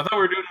about it. I thought we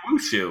were doing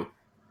wushu.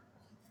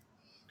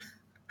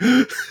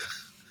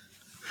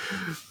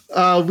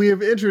 We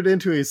have entered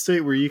into a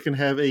state where you can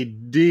have a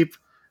deep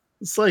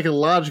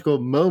psychological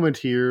moment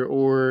here,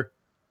 or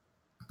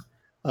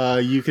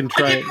you can I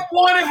try. didn't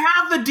want to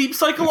have the deep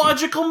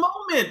psychological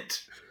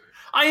moment.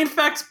 I, in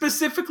fact,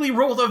 specifically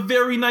rolled a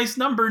very nice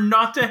number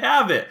not to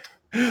have it.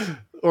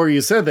 Or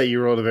you said that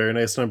you rolled a very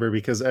nice number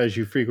because, as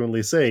you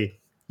frequently say,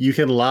 you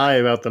can lie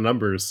about the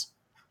numbers.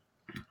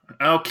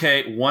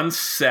 Okay, one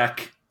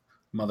sec,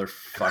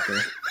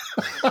 motherfucker.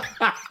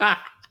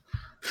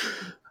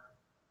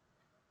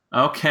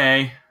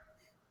 Okay.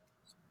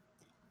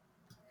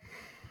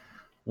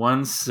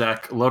 One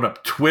sec. Load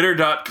up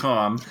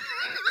twitter.com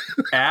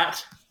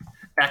at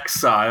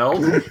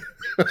exiled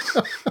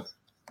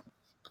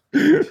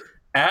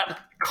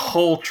at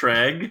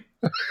Coltreg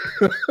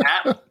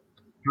at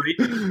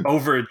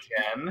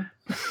Overgen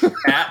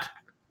at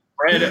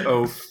Fred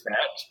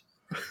Ofet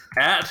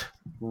at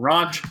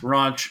Raunch.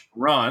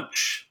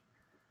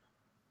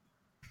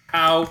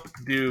 How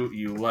do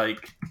you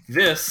like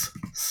this,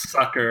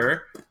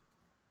 sucker?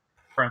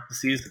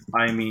 Parentheses,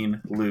 I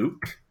mean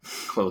Luke.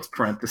 Close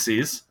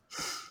parentheses.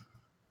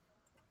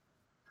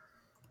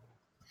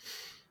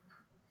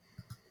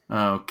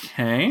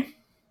 Okay.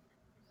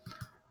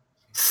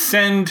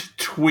 Send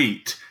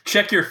tweet.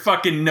 Check your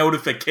fucking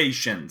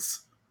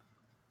notifications.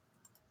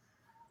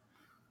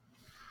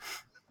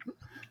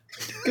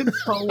 good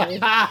Foley.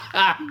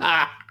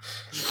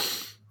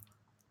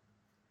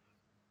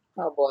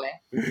 Oh boy.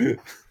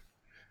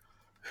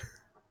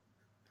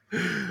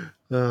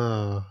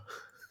 Oh.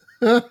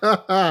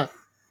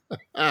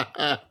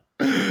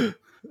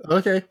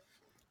 Okay.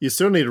 You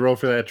still need to roll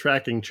for that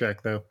tracking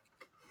check, though.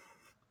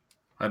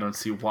 I don't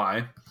see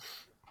why.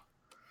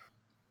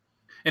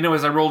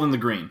 Anyways, I rolled in the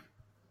green.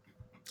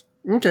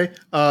 Okay.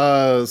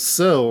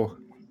 So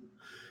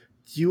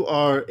you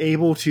are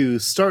able to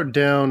start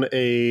down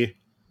a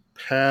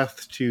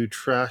path to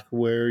track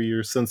where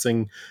your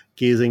sensing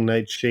gazing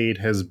nightshade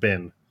has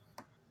been.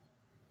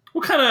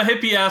 What kind of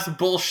hippie ass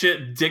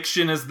bullshit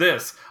diction is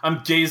this?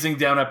 I'm gazing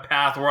down a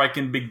path where I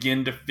can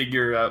begin to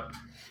figure out.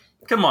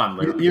 Come on,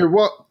 Larry. You're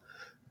what?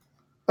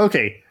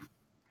 Okay.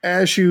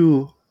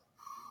 Ashu,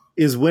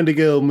 is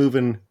Wendigo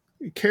moving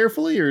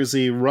carefully, or is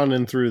he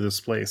running through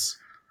this place?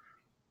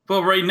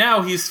 Well, right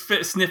now he's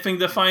sniffing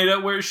to find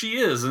out where she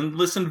is and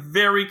listen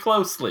very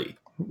closely.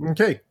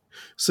 Okay.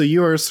 So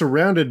you are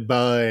surrounded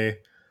by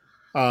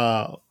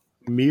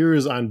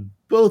mirrors on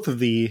both of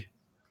the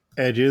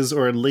edges,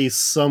 or at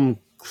least some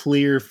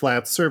clear,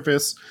 flat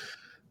surface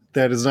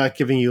that is not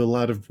giving you a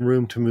lot of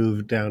room to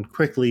move down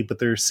quickly, but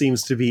there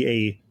seems to be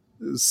a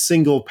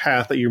single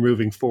path that you're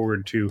moving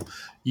forward to.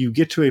 You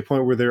get to a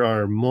point where there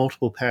are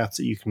multiple paths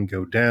that you can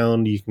go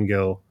down, you can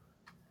go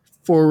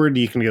forward,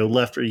 you can go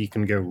left, or you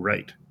can go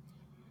right.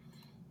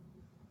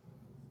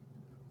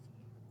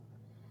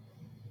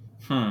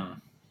 I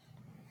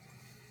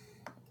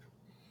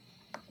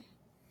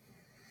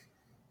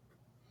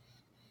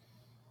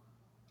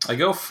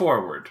go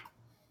forward.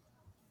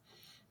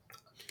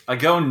 I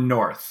go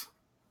north.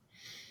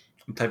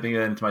 I'm typing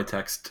it into my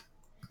text.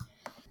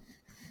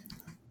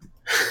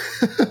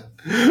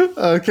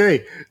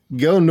 Okay,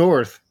 go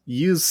north.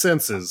 Use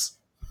senses.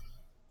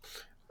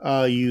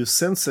 You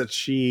sense that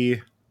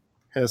she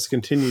has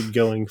continued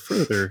going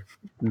further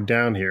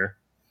down here.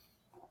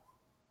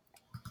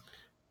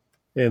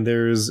 And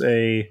there's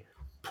a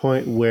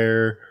point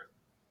where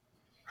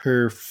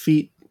her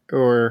feet,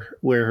 or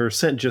where her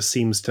scent just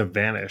seems to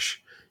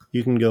vanish.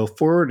 You can go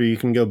forward or you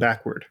can go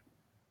backward.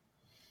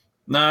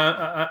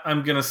 No,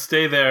 I'm going to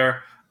stay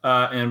there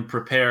and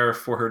prepare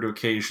for her to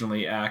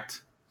occasionally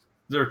act,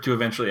 or to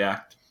eventually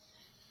act.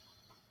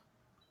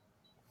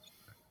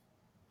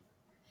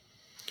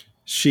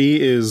 She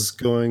is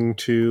going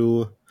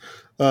to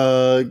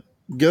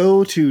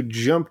go to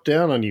jump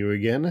down on you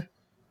again.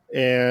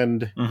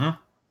 And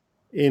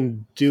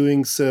in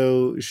doing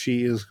so,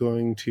 she is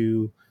going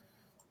to,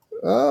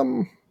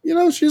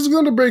 she's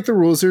going to break the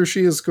rules here.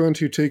 She is going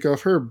to take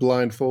off her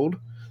blindfold.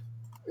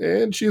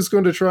 And she's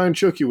going to try and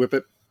choke you with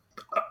it.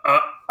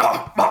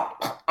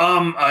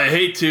 I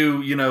hate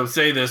to,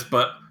 say this,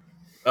 but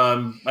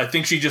I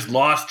think she just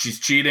lost. She's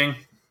cheating.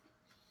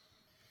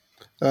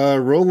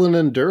 Roll an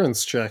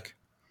endurance check.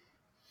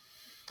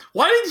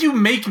 Why did you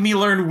make me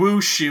learn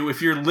wushu if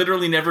you're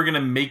literally never going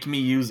to make me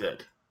use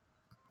it?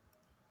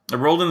 I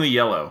rolled in the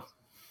yellow.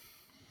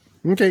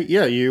 Okay,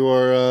 yeah, you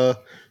are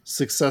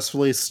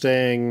successfully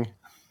staying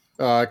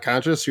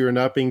conscious. You are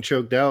not being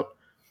choked out.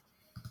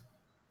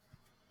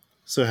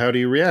 So how do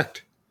you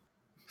react?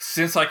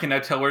 Since I can now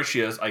tell where she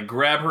is, I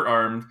grab her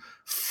arm,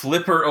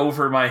 flip her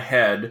over my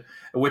head,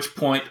 at which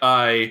point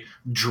I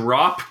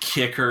drop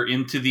kick her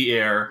into the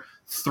air,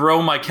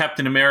 throw my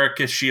Captain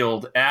America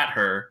shield at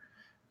her,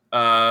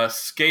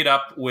 skate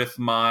up with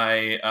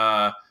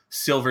my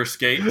silver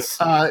skates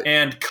Uh,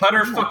 and cut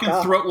her fucking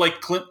God. throat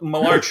like Clint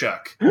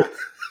Malarchuk.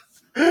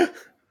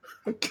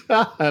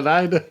 God,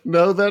 I don't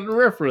know that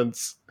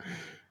reference.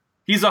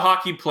 He's a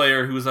hockey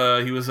player he was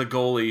a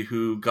goalie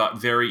who got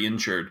very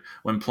injured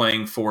when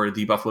playing for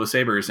the Buffalo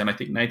Sabres, and I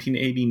think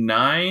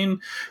 1989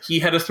 he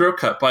had his throat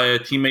cut by a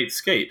teammate's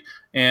skate,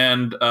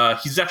 and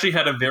he's actually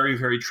had a very,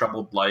 very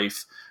troubled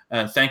life.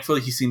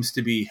 Thankfully, he seems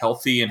to be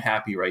healthy and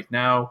happy right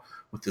now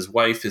with his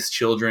wife, his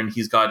children.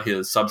 He's got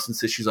his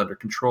substance issues under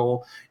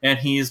control, and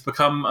he's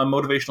become a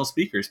motivational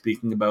speaker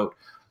speaking about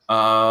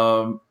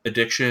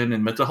addiction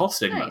and mental health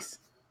stigma. Nice.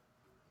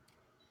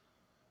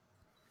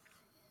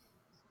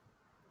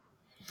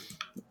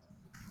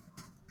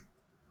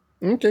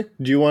 Okay.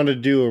 Do you want to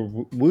do a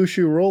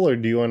wushu roll, or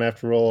do you want to have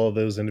to roll all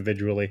those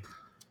individually?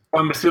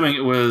 I'm assuming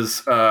it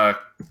was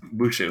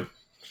Wushu.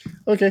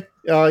 Okay.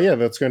 Yeah,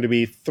 that's going to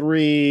be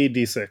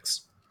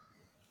 3d6.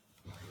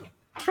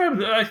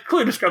 I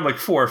clearly described like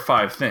 4 or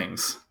 5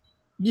 things.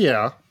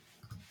 Yeah.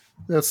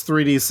 That's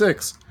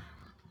 3d6.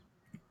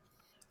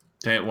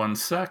 Okay, 1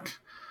 sec.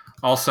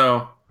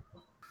 Also,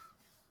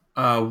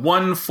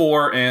 1,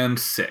 4, and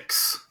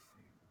 6.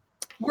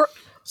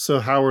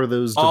 So how are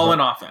those All in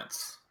divided?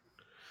 offense.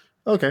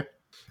 Okay.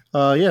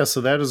 Yeah,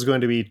 so that is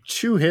going to be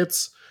 2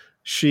 hits.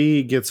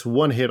 She gets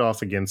 1 hit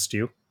off against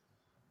you.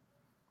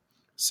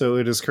 So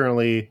it is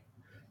currently,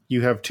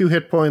 you have 2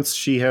 hit points,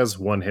 she has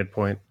 1 hit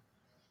point.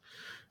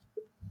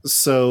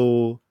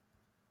 So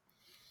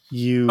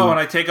you... Oh, and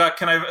I take out,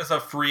 can I, as a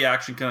free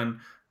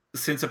action,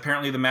 since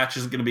apparently the match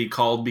isn't going to be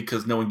called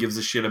because no one gives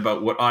a shit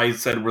about what I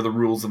said were the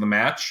rules of the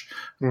match,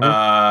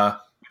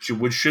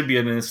 which should be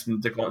an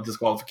instant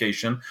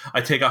disqualification,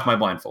 I take off my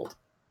blindfold.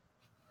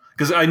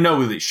 Because I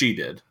know that she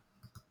did.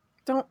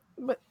 Don't.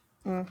 But.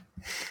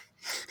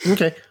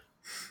 Okay.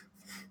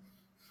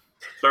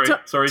 Sorry,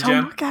 Don't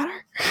Jen. look at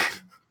her.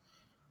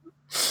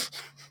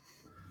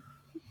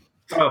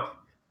 Oh,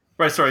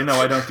 right. Sorry, no,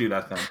 I don't do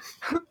that then.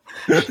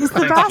 It's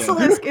the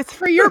basilisk. It's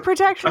for your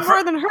protection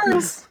more than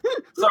hers.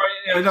 Sorry,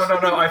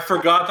 no. I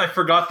forgot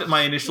that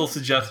my initial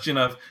suggestion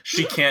of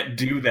she can't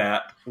do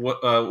that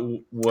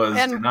was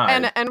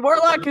denied. And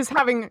Warlock is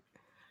having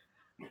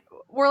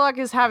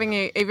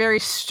a very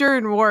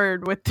stern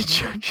word with the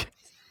judges.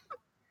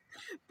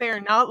 They are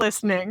not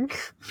listening.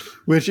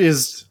 Which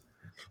is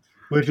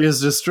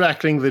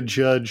distracting the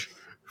judge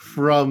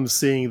from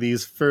seeing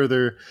these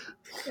further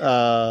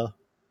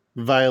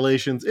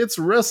violations. It's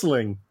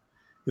wrestling.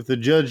 If the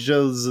judge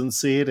doesn't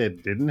see it,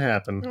 it didn't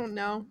happen. Oh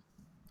no.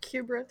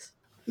 Hubris.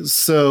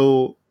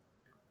 So,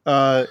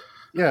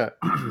 yeah,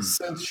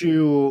 since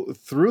you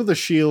threw the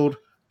shield,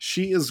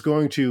 she is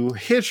going to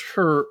hitch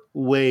her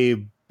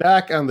way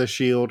back on the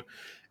shield,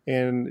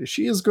 and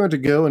she is going to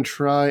go and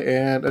try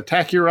and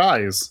attack your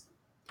eyes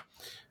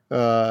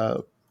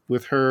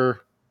with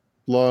her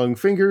long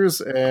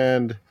fingers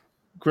and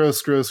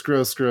gross.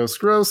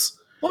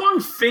 Long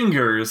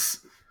fingers.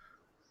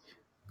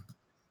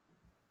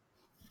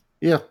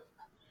 Yeah,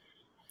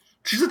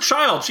 She's a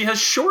child. She has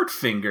short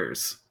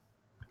fingers.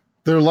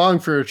 they're long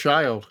for a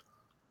child.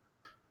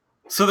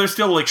 So they're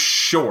still like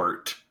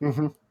short.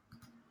 Mm-hmm.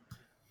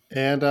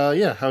 And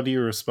yeah, how do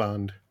you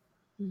respond?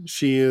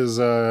 She is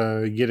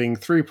getting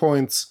 3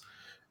 points,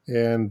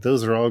 and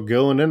those are all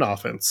going in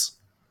offense.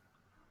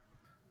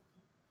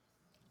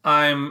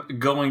 I'm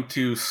going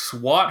to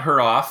swat her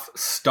off,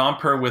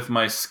 stomp her with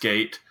my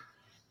skate,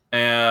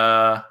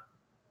 and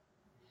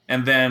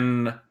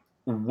then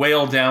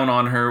wail down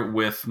on her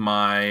with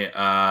my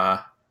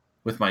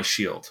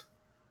shield.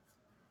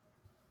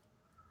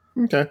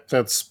 Okay,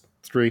 that's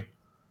 3.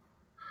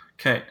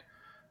 Okay.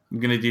 I'm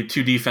going to do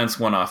 2 defense,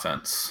 1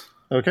 offense.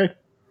 Okay.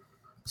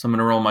 So I'm going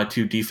to roll my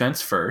 2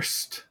 defense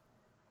first.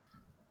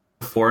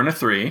 4 and a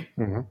 3.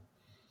 Mm-hmm. And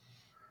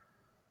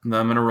then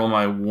I'm going to roll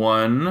my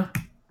 1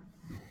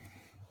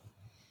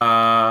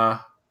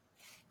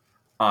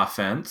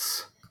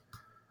 offense,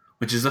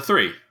 which is a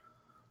 3.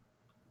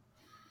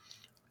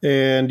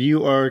 And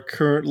you are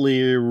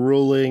currently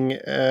rolling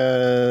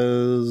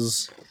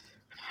as...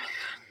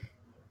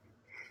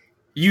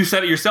 You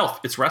said it yourself.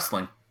 It's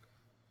wrestling.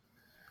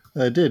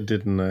 I did,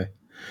 didn't I?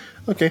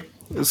 Okay,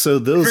 so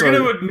those If you're are...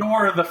 going to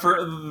ignore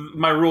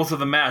my rules of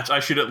the match, I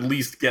should at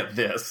least get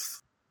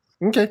this.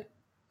 Okay.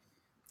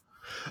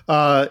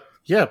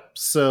 Yeah,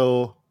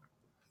 so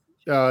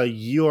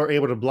you are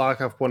able to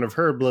block off one of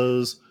her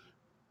blows,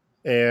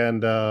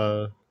 and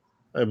I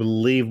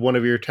believe one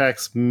of your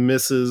attacks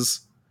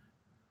misses.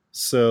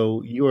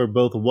 So you are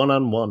both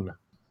 1-on-1.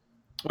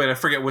 Wait, I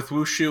forget. With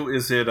Wushu,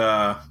 is it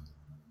are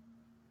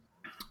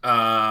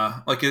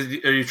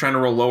you trying to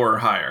roll lower or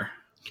higher?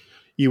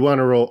 You want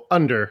to roll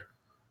under.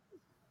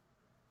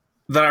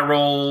 Then I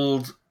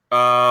rolled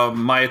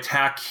my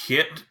attack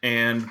hit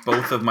and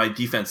both of my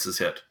defenses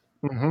hit.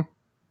 Mm-hmm.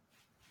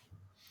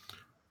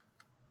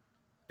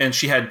 And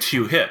she had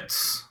 2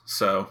 hits,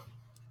 so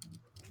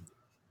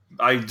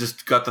I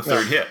just got the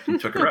 3rd hit and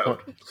took her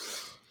out.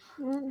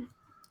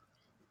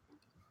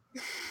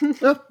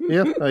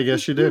 Yeah, I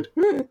guess you did.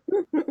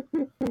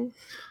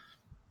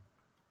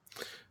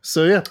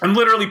 So yeah, I'm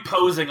literally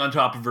posing on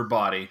top of her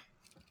body.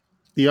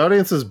 the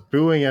audience is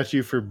booing at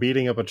you for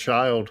beating up a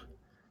child.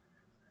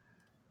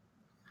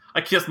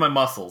 I kiss my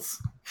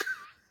muscles.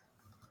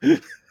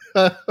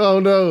 Oh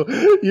no,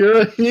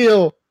 you're a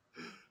heel.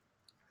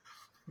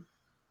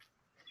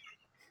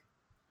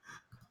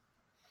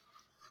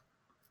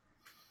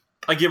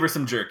 I give her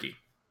some jerky.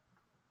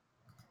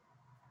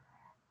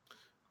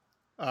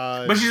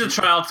 But she's a Do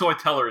child, so I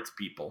tell her it's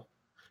people.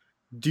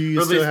 you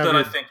Or at still least have that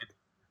your, I think it.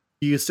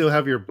 do you still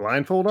have your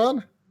blindfold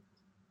on?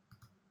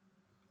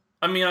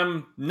 I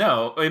mean,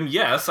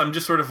 yes. I'm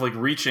just sort of like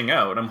reaching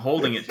out. I'm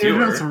holding it to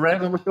You're just her.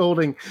 randomly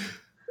holding.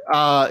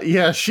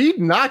 Yeah, she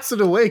knocks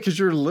it away because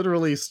you're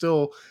literally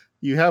still.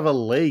 You have a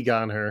leg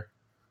on her,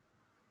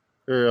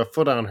 or a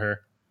foot on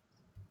her.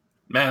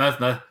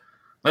 Man,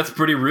 that's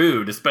pretty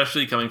rude,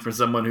 especially coming from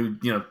someone who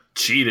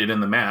cheated in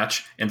the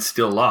match and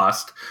still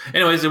lost.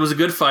 Anyways, it was a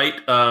good fight.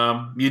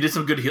 You did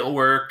some good heel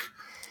work.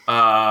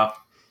 They're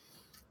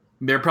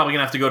probably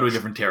gonna have to go to a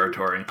different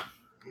territory.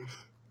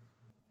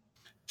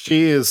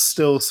 She is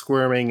still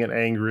squirming and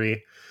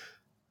angry,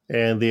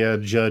 and the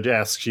judge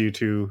asks you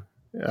to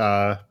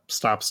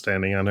stop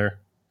standing on her.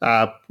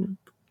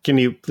 Can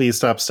you please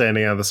stop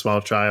standing on the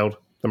small child,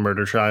 the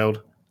murder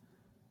child?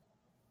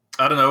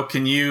 I don't know.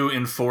 Can you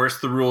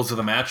enforce the rules of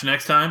the match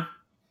next time?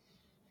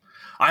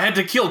 I had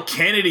to kill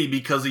Kennedy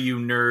because of you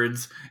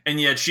nerds, and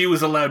yet she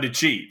was allowed to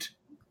cheat.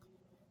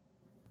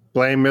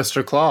 Blame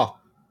Mr. Claw.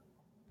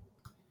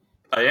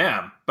 I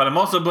am, but I'm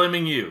also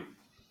blaming you.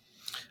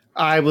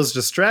 I was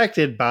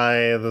distracted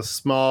by the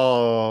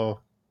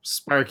small,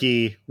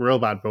 sparky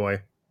robot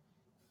boy.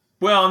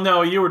 Well,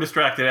 no, you were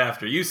distracted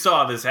after. You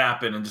saw this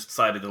happen and just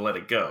decided to let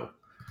it go.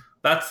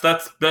 That's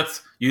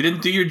you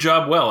didn't do your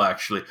job well,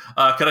 actually.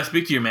 Could I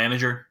speak to your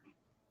manager?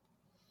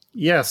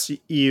 Yes,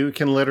 you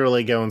can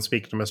literally go and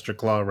speak to Mr.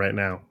 Claw right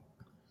now.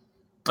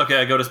 Okay,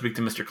 I go to speak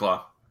to Mr.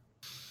 Claw.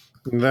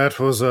 That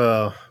was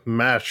a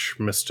match,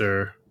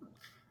 Mr.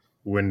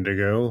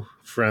 Wendigo.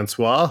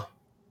 Francois?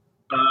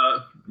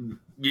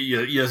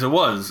 Yes, it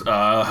was.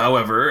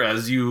 However,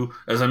 as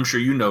I'm sure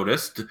you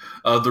noticed,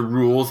 the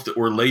rules that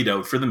were laid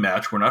out for the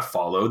match were not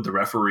followed. The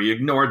referee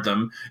ignored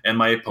them, and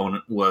my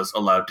opponent was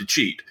allowed to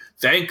cheat.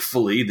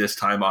 Thankfully, this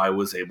time I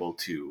was able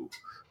to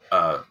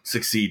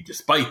succeed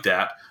despite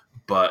that.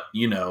 But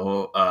I'm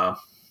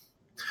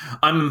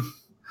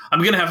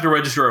gonna have to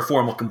register a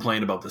formal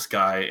complaint about this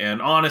guy, and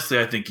honestly,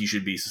 I think he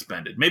should be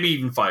suspended, maybe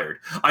even fired.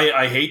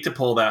 I hate to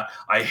pull that.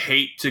 I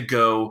hate to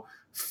go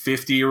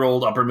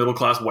 50-year-old upper middle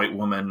class white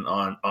woman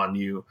on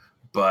you,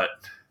 but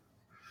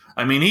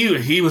I mean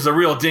he was a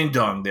real ding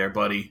dong there,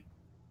 buddy.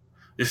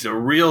 Just a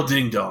real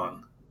ding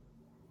dong.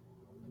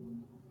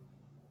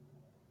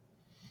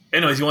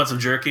 Anyways, you want some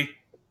jerky?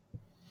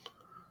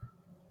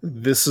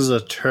 This is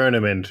a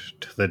tournament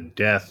to the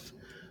death.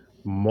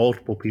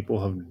 Multiple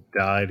people have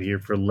died here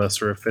for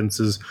lesser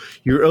offenses.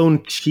 Your own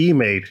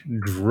teammate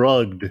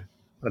drugged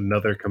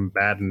another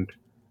combatant.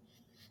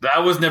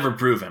 That was never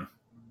proven.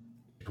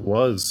 It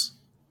was.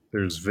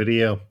 There's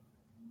video.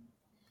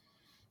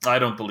 I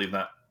don't believe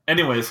that.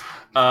 Anyways,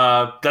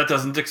 that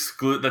doesn't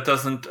exclude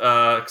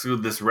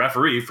this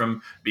referee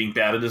from being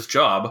bad at his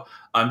job.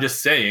 I'm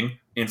just saying,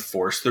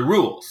 enforce the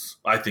rules.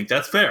 I think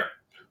that's fair.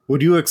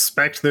 Would you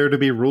expect there to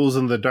be rules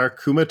in the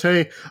dark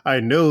Kumite? I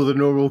know the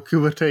normal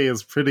Kumite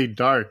is pretty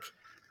dark.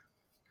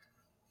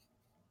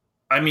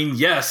 I mean,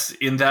 yes,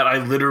 in that I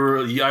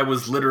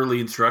was literally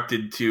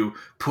instructed to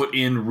put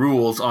in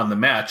rules on the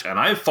match, and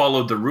I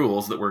followed the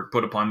rules that were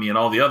put upon me in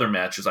all the other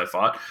matches I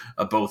fought,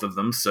 both of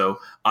them. So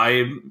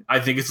I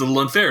think it's a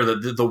little unfair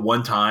that the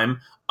one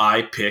time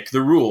I pick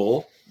the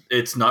rule,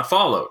 it's not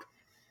followed.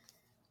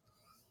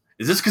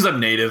 Is this because I'm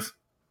native?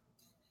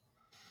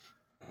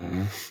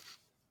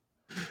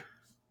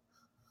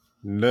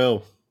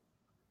 No.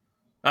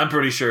 I'm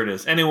pretty sure it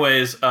is.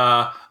 Anyways,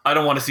 I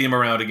don't want to see him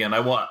around again.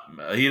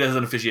 He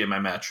doesn't officiate my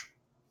match.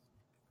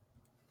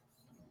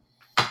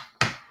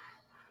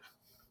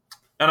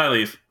 And I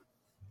leave.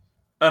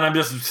 And I'm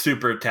just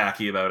super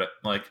tacky about it.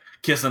 Like,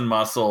 kissing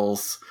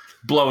muscles,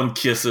 blowing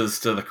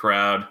kisses to the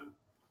crowd,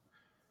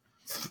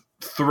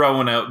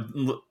 throwing out...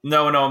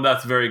 No,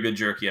 that's very good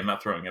jerky. I'm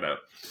not throwing it out.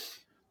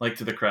 Like,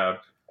 to the crowd.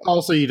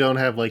 Also, you don't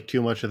have,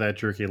 too much of that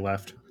jerky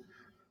left.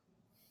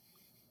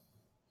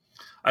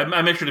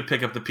 I make sure to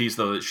pick up the piece,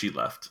 though, that she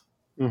left.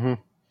 Mm-hmm.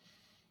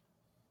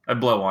 I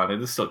blow on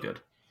it. It's still good.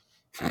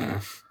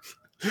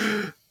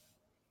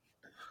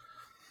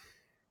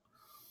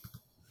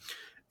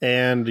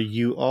 And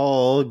you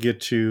all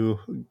get to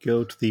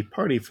go to the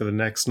party for the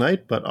next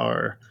night, but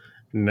our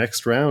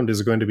next round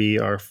is going to be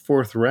our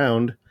fourth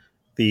round,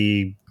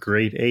 the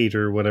Great Eight,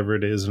 or whatever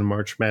it is in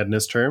March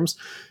Madness terms.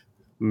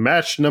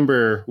 Match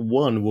number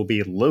 1 will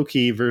be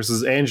Loki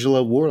versus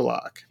Angela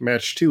Warlock.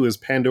 Match 2 is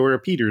Pandora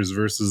Peters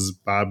versus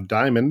Bob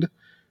Diamond.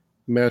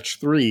 Match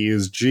 3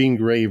 is Jean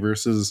Grey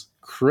versus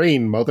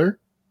Crane Mother.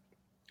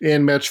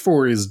 And match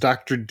 4 is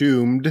Dr.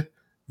 Doomed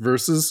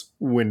versus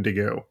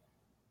Wendigo.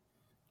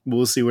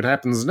 We'll see what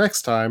happens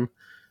next time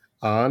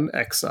on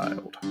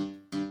Exiled.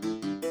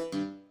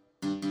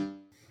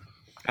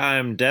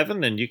 I'm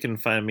Devin, and you can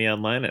find me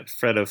online at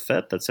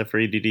FreddoFett. That's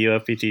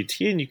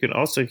FreddoFett, and you can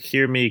also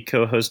hear me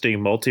co-hosting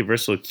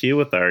Multiversal Q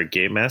with our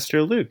Game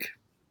Master Luke.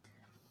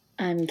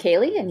 I'm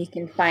Kaylee, and you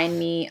can find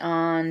me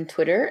on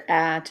Twitter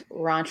at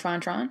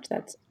RonchRonchRonch.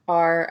 That's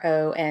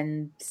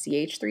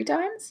RONCH 3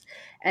 times.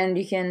 And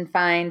you can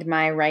find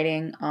my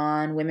writing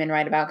on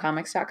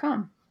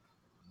womenwriteaboutcomics.com.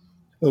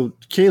 Oh,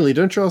 Kaylee,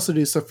 don't you also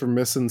do stuff for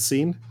Missing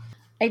Scene?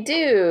 I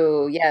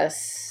do,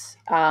 yes.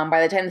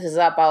 By the time this is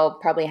up, I'll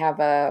probably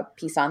have a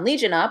piece on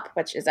Legion up,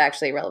 which is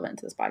actually relevant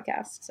to this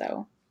podcast.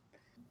 So,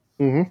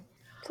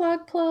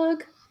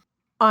 plug.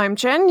 I'm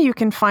Jen. You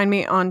can find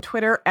me on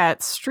Twitter at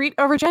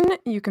StreetOverGen.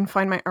 You can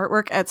find my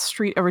artwork at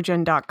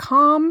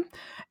StreetOverGen.com.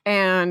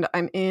 And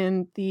I'm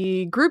in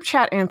the group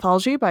chat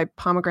anthology by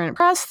Pomegranate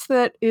Press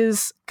that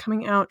is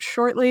coming out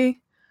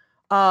shortly.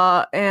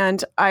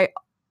 And I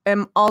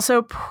am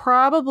also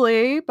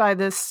probably, by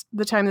the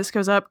time this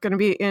goes up, going to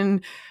be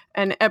in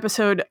an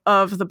episode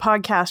of the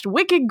podcast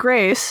Wicked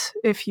Grace,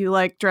 if you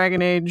like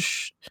Dragon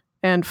Age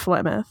and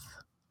Flemeth.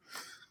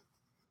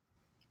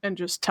 And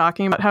just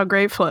talking about how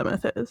great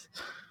Flemeth is.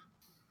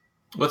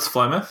 What's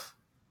Flemeth?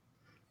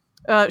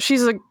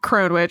 She's a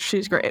crone witch.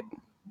 She's great.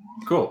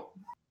 Cool.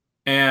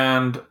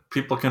 And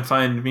people can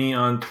find me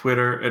on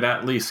Twitter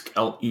at least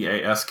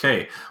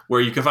Leask,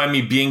 where you can find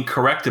me being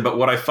correct about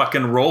what I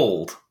fucking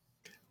rolled.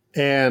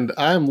 And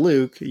I'm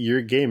Luke,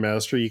 your Game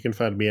Master. You can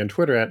find me on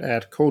Twitter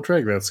at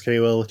Coltreg, that's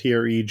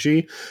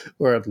KOLTREG,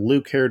 or at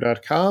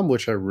lukehair.com,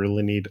 which I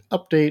really need to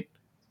update,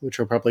 which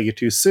I'll probably get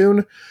to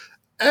soon.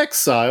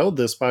 Exiled,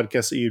 this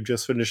podcast that you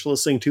just finished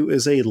listening to,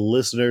 is a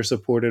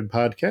listener-supported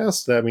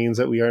podcast. That means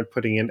that we aren't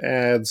putting in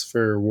ads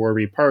for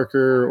Warby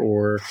Parker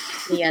or...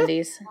 The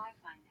undies.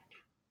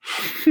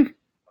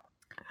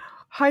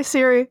 Hi,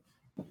 Siri.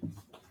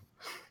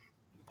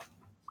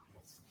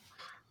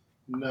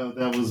 No,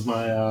 that was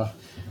my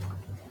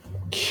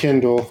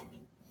Kindle.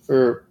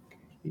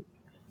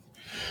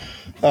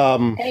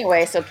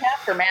 Anyway, so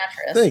Casper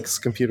mattress. Thanks,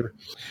 computer.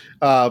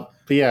 But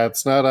yeah,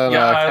 it's not on.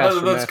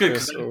 That's good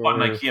because I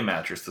bought an IKEA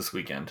mattress this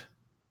weekend.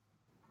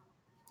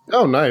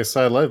 Oh, nice!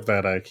 I love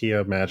that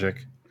IKEA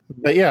magic.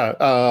 But yeah,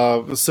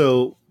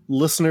 so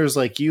listeners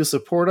like you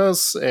support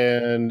us,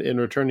 and in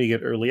return, you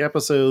get early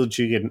episodes.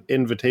 You get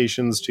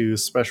invitations to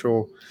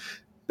special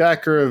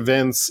backer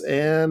events,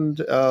 and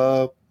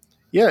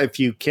yeah, if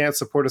you can't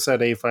support us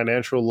at a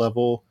financial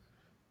level,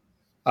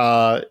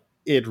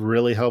 it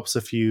really helps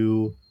if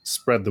you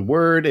spread the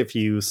word, if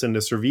you send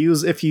us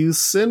reviews, if you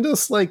send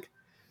us like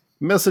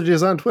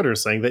messages on Twitter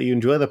saying that you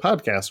enjoy the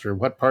podcast or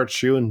what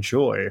parts you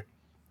enjoy.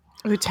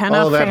 Utena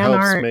all that fan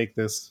helps art. make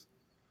this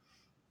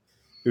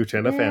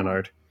Utena fan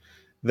art.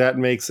 That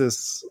makes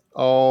this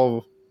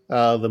all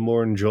the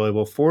more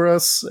enjoyable for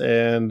us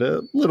and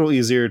a little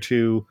easier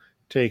to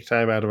take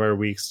time out of our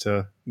weeks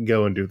to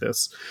go and do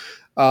this.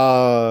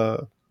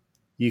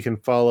 You can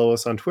follow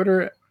us on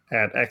Twitter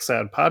at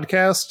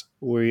XAdPodcast.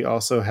 We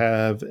also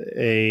have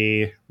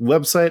a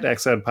website,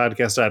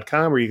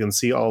 xadpodcast.com, where you can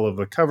see all of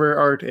the cover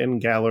art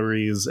and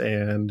galleries,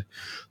 and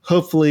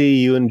hopefully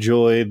you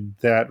enjoyed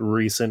that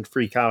recent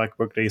Free Comic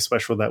Book Day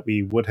special that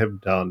we would have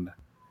done.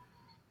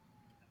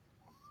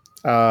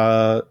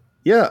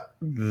 Yeah,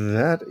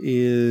 that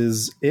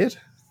is it.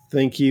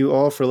 Thank you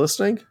all for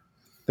listening.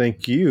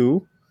 Thank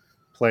you,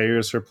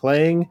 players, for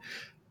playing.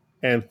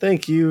 And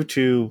thank you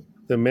to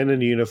the men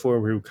in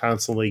uniform who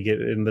constantly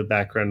get in the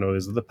background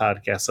noise of the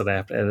podcast that I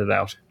have to edit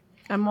out.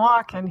 I'm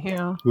walking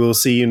here. We'll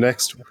see you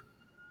next.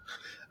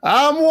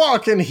 I'm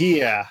walking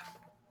here.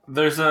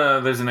 There's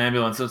an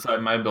ambulance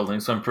outside my building,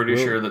 so I'm pretty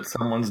sure that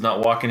someone's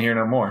not walking here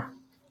no more.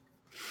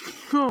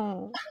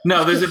 Oh.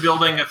 No, there's a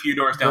building a few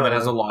doors down that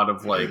has a lot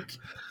of like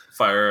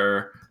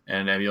fire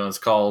and ambulance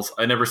calls.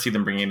 I never see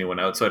them bring anyone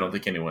out, so I don't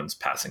think anyone's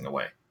passing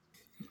away.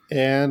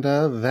 And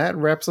that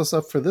wraps us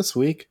up for this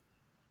week.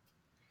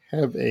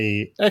 Have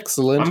a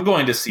excellent I'm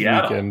going to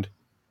Seattle. weekend.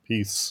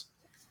 Peace.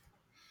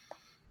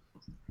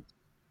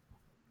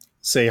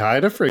 Say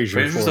hi to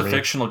Frasier Frasier's for a me.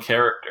 fictional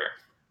character.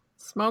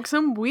 Smoke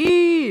some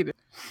weed.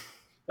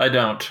 I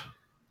don't.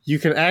 You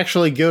can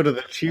actually go to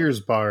the Cheers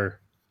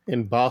bar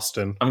in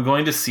Boston. I'm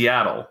going to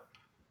Seattle.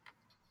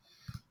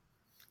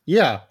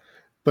 Yeah,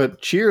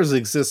 but Cheers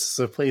exists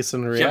as a place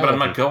in reality. Yeah, but I'm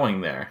not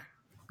going there.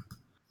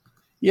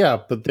 Yeah,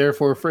 but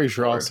therefore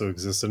Frasier also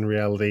exists in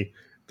reality.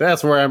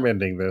 That's where I'm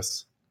ending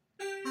this.